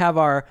composers we have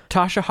are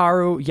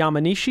Toshiharu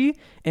Yamanishi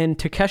and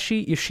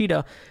Takeshi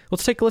Yoshida.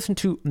 Let's take a listen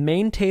to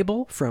Main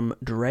Table from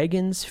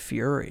Dragon's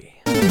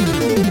Fury.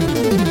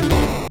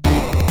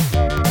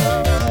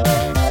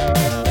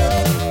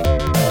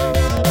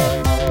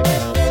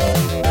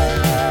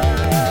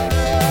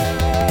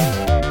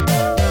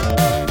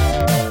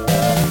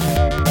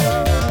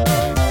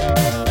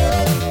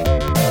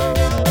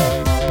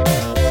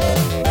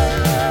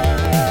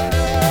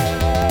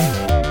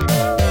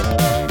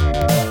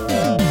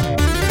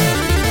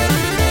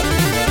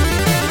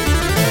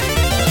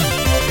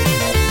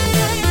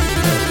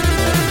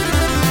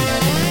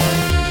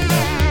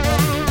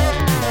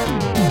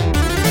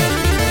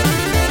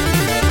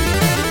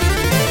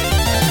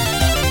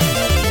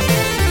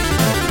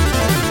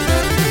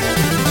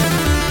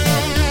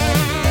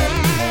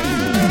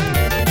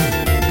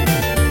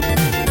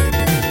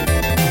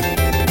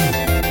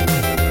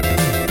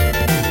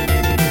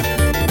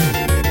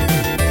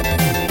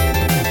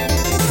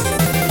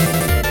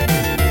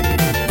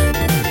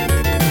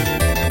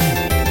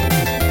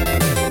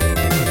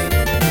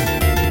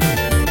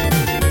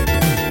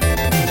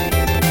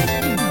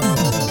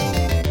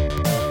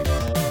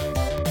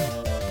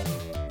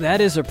 That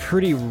is a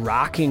pretty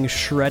rocking,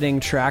 shredding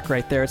track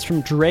right there. It's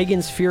from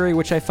Dragon's Fury,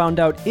 which I found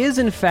out is,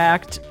 in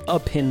fact, a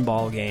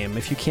pinball game,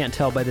 if you can't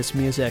tell by this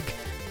music,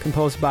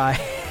 composed by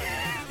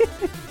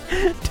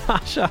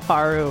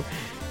Toshiharu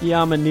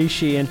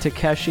Yamanishi and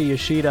Takeshi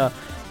Yoshida.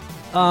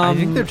 I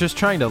think they're just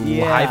trying to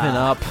liven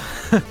up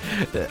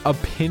a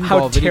pinball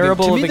How video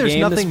terrible game. To me, of a there's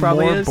game nothing this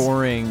probably more is.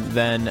 boring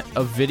than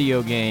a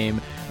video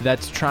game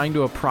that's trying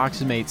to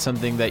approximate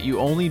something that you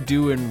only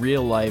do in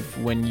real life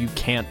when you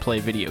can't play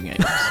video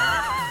games.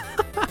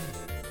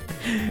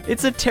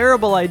 It's a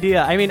terrible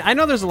idea. I mean, I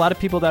know there's a lot of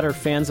people that are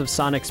fans of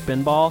Sonic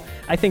Spinball.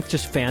 I think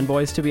just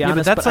fanboys, to be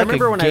honest. But that's I like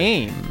remember a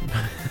game.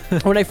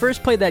 When I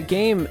first played that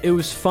game, it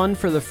was fun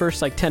for the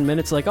first 10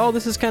 minutes. Like, oh,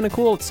 this is kind of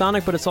cool. It's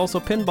Sonic, but it's also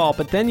pinball.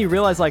 But then you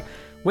realize,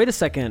 wait a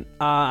second.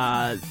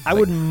 I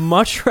would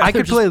much rather I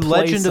could just play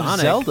Legend of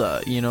Sonic.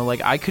 Zelda.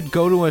 Like I could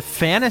go to a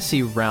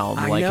fantasy realm.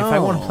 I Like if I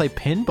want know. to play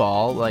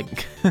pinball,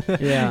 like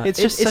Yeah. it's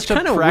just It's such a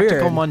kinda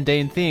practical, weird.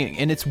 mundane thing,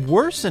 and it's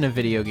worse in a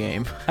video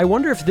game. I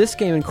wonder if this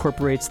game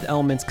incorporates the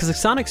elements, because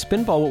Sonic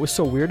Spinball, what was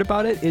so weird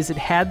about it is it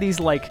had these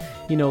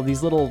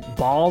these little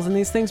balls and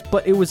these things,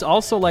 but it was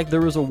also like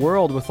there was a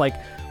world with like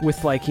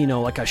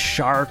a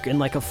shark and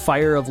like a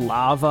fire of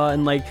lava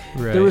and like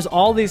Right. there was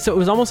all these, so it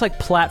was almost like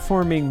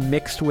platforming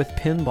mixed with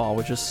pinball,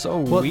 which is so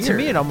Well, weird. to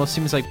me, it almost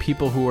seems like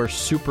people who are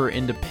super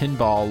into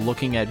pinball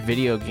looking at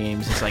video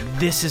games. It's like,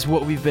 this is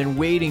what we've been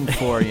waiting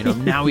for.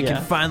 Now we Yeah.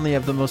 can finally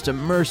have the most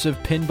immersive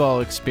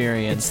pinball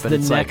experience. it's but the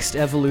it's next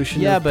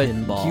evolution yeah, of but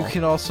pinball. you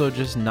could also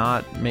just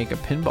not make a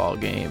pinball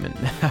game. And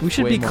have We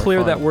should way be more clear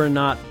fun. that we're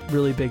not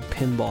really big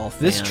pinball fans.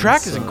 This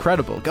track is so-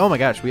 incredible. Oh my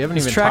gosh, we haven't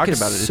This even track talked is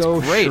about it. It's so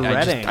great.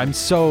 shredding.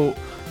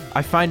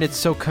 I find it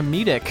so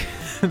comedic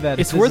that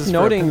It's this worth is for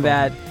a noting pinball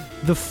that game.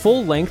 the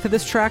full length of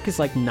this track is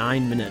like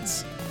 9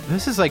 minutes.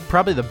 This is like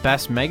probably the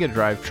best Mega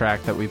Drive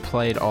track that we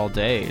played all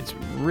day. It's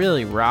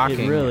really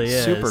rocking. It really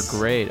it's is. super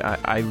great.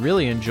 I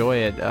really enjoy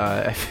it.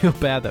 I feel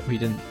bad that we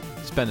didn't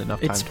spend enough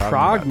time It's talking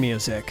prog about it.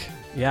 music.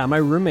 Yeah, my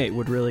roommate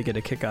would really get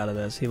a kick out of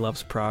this. He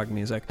loves prog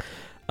music.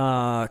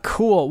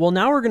 Cool. Well,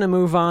 now we're going to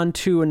move on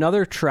to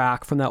another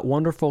track from that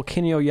wonderful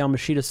Kinuyo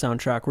Yamashita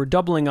soundtrack. We're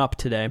doubling up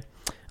today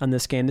on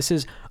this game. This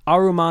is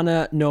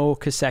Arumana no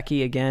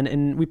Kaseki again,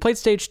 and we played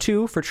stage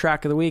 2 for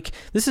track of the week.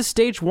 This is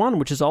stage 1,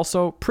 which is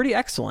also pretty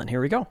excellent.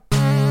 Here we go.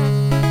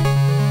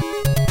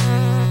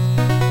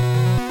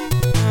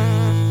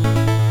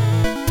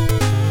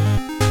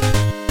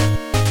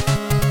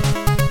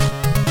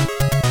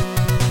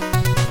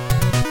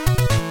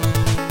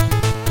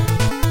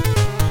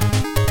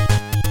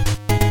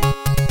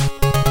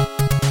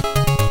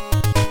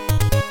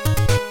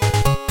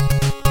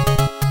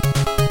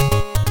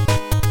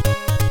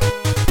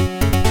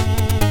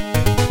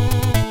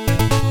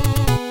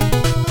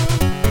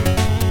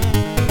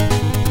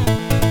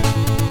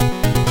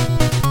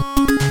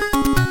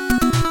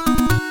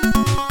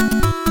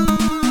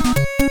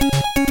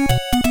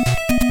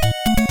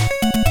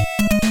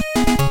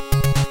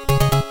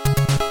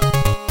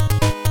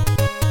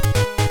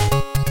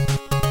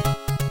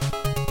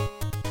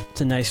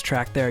 A nice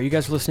track there. You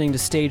guys are listening to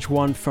stage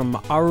 1 from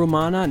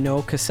Arumana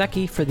no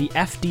Kaseki for the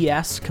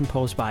FDS,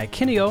 composed by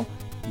Kinuyo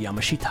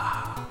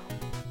Yamashita.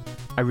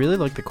 I really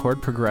like the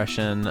chord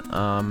progression,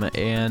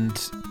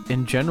 and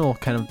in general,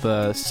 kind of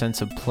the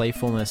sense of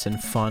playfulness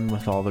and fun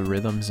with all the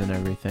rhythms and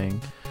everything.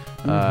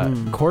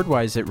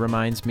 Chord-wise, it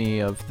reminds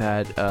me of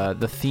that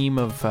the theme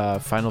of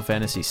Final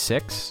Fantasy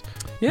VI.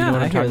 Yeah, You know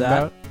what I I'm hear talking that.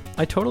 about?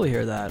 I totally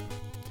hear that.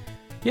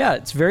 Yeah,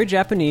 it's very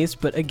Japanese,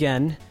 but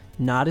again,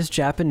 not as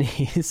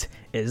Japanese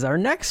as our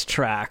next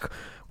track.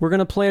 We're going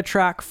to play a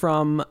track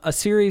from a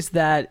series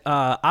that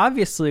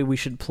obviously we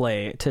should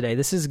play today.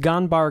 This is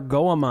Ganbar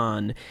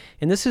Goemon,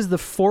 and this is the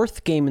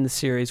 4th game in the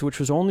series, which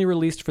was only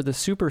released for the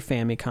Super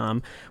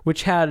Famicom,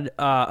 which had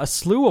a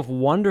slew of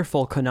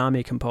wonderful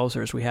Konami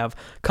composers. We have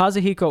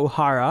Kazuhiko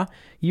Ohara,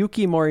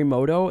 Yuki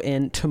Morimoto,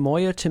 and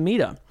Tomoya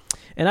Tomita.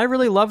 And I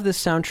really love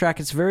this soundtrack.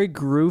 It's very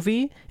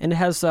groovy, and it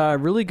has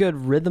really good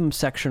rhythm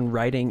section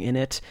writing in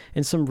it,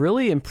 and some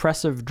really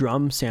impressive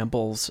drum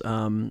samples,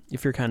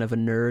 if you're kind of a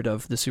nerd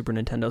of the Super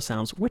Nintendo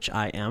sounds, which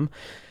I am.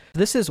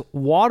 This is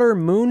Water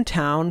Moon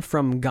Town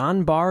from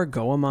Ganbar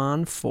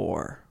Goemon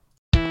 4.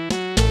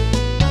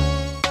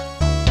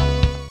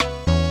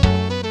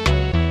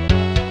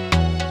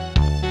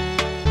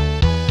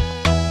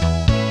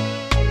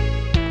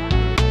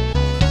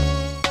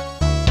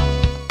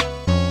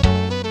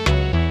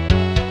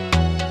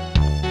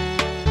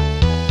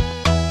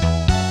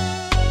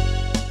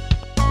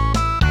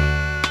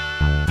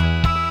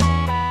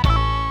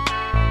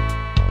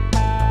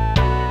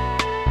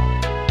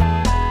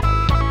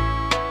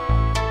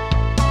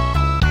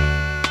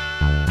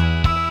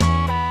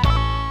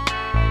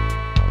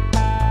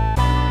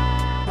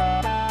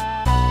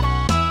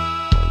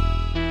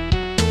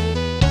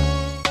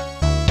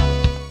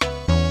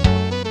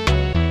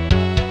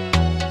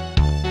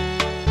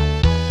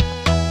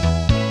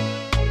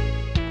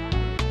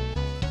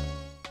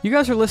 You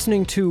guys are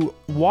listening to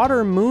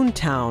Water Moon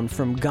Town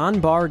from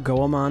Ganbar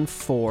Goemon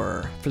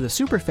 4 for the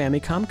Super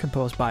Famicom,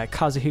 composed by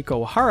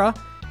Kazuhiko Ohara,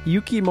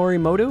 Yuki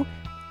Morimoto,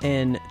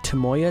 and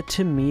Tomoya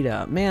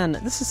Tomita. Man,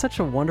 this is such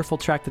a wonderful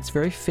track that's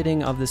very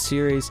fitting of the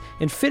series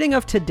and fitting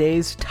of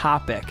today's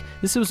topic.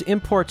 This was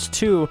Imports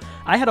 2.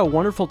 I had a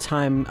wonderful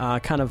time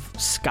kind of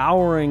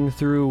scouring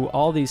through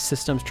all these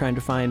systems trying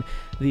to find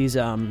these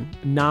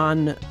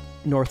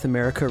non-North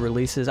America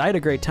releases. I had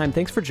a great time.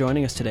 Thanks for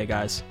joining us today,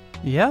 guys.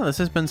 Yeah, this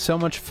has been so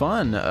much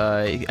fun.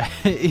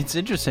 It's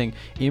interesting.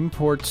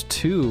 Imports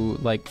 2,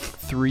 like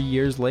 3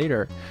 years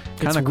later.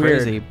 Kind of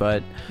crazy,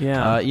 but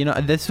yeah.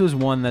 This was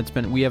one that's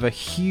been. We have a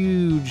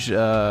huge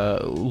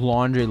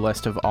laundry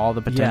list of all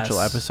the potential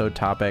episode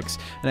topics,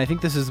 and I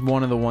think this is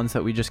one of the ones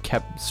that we just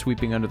kept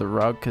sweeping under the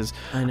rug because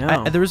I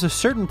know there was a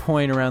certain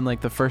point around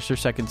like the first or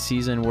second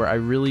season where I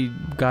really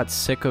got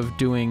sick of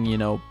doing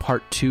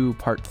part 2,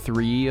 part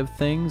 3 of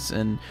things,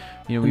 and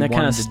we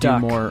wanted to do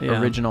more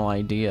original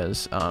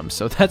ideas.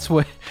 So that's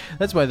why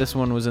this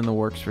one was in the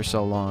works for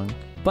so long.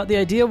 But the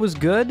idea was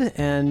good,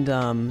 and,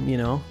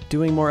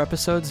 doing more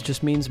episodes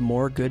just means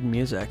more good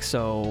music.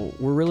 So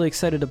we're really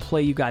excited to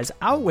play you guys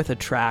out with a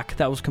track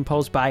that was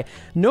composed by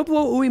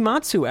Nobuo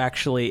Uematsu,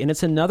 actually. And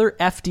it's another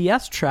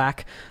FDS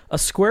track, a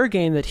Square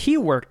game that he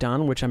worked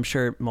on, which I'm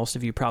sure most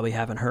of you probably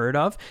haven't heard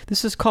of.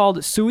 This is called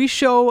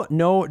Suisho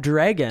no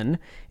Dragon,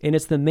 and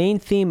it's the main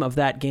theme of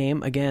that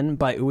game, again,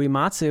 by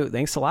Uematsu.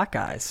 Thanks a lot,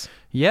 guys.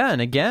 Yeah,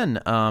 and again,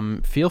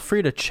 feel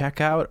free to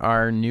check out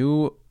our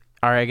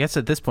I guess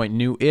at this point,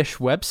 new-ish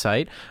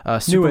website,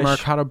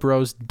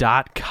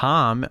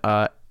 supermercadobros.com.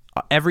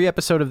 Every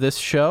episode of this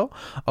show,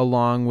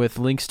 along with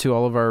links to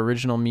all of our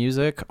original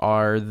music,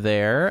 are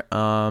there,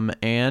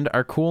 and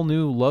our cool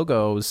new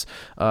logos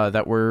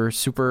that we're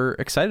super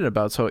excited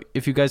about. So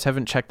if you guys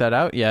haven't checked that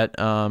out yet,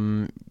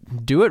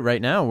 do it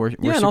right now. We're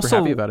super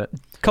happy about it.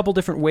 A couple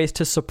different ways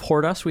to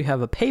support us. We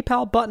have a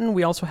PayPal button.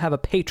 We also have a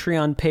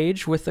Patreon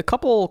page with a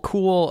couple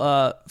cool,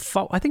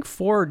 I think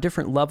 4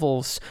 different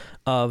levels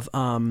of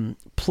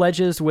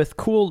pledges with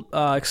cool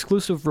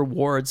exclusive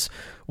rewards.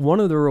 One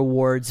of the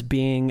rewards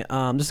being,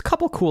 there's a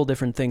couple cool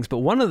different things, but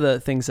one of the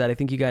things that I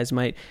think you guys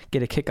might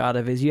get a kick out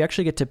of is you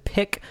actually get to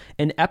pick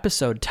an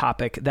episode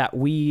topic that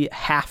we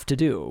have to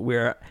do. We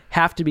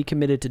have to be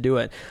committed to do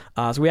it.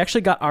 So we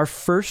actually got our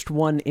first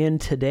one in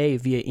today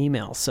via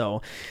email.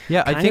 So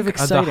yeah, I think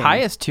the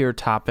highest tier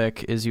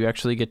topic is you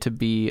actually get to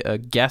be a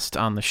guest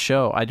on the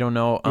show. I don't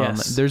know.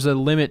 There's a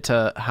limit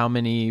to how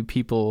many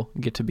people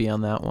get to be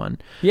on that one.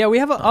 Yeah, we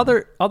have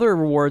other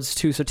rewards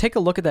too. So take a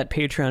look at that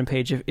Patreon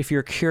page if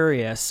you're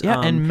curious.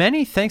 Yeah, and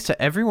many thanks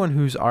to everyone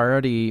who's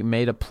already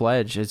made a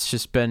pledge. It's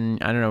just been,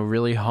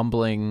 really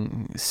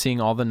humbling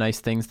seeing all the nice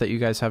things that you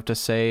guys have to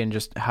say and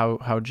just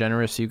how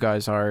generous you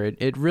guys are.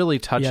 It really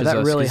touches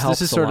us. Really helps.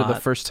 This is sort of the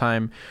first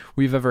time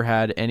we've ever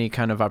had any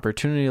kind of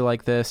opportunity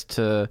like this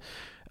to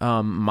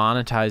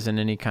monetize in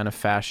any kind of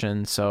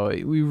fashion. So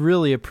we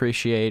really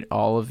appreciate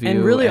all of you.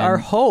 And really our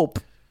hope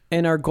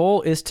and our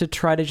goal is to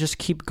try to just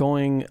keep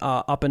going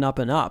up and up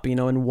and up,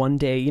 and one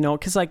day,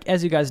 because like,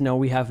 as you guys know,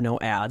 we have no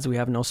ads, we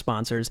have no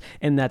sponsors,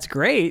 and that's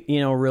great,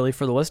 really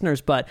for the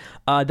listeners. But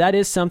that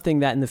is something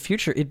that in the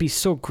future, it'd be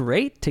so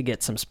great to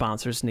get some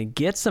sponsors and to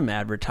get some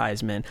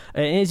advertisement.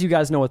 And as you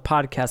guys know with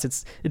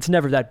podcasts, it's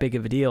never that big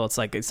of a deal. It's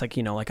like,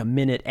 like a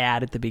minute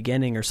ad at the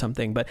beginning or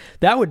something. But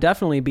that would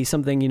definitely be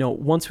something,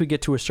 once we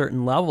get to a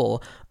certain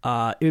level,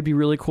 it would be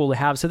really cool to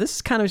have. So this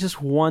is kind of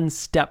just one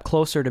step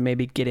closer to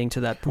maybe getting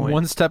to that point.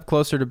 One step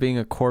closer to being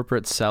a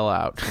corporate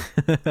sellout.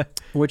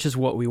 Which is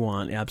what we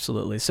want,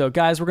 absolutely. So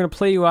guys, we're going to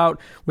play you out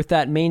with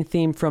that main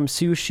theme from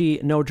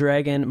Sushi No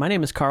Dragon. My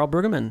name is Carl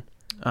Brueggemann.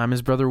 I'm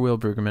his brother Will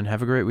Brueggemann.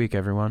 Have a great week,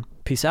 everyone.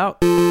 Peace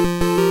out.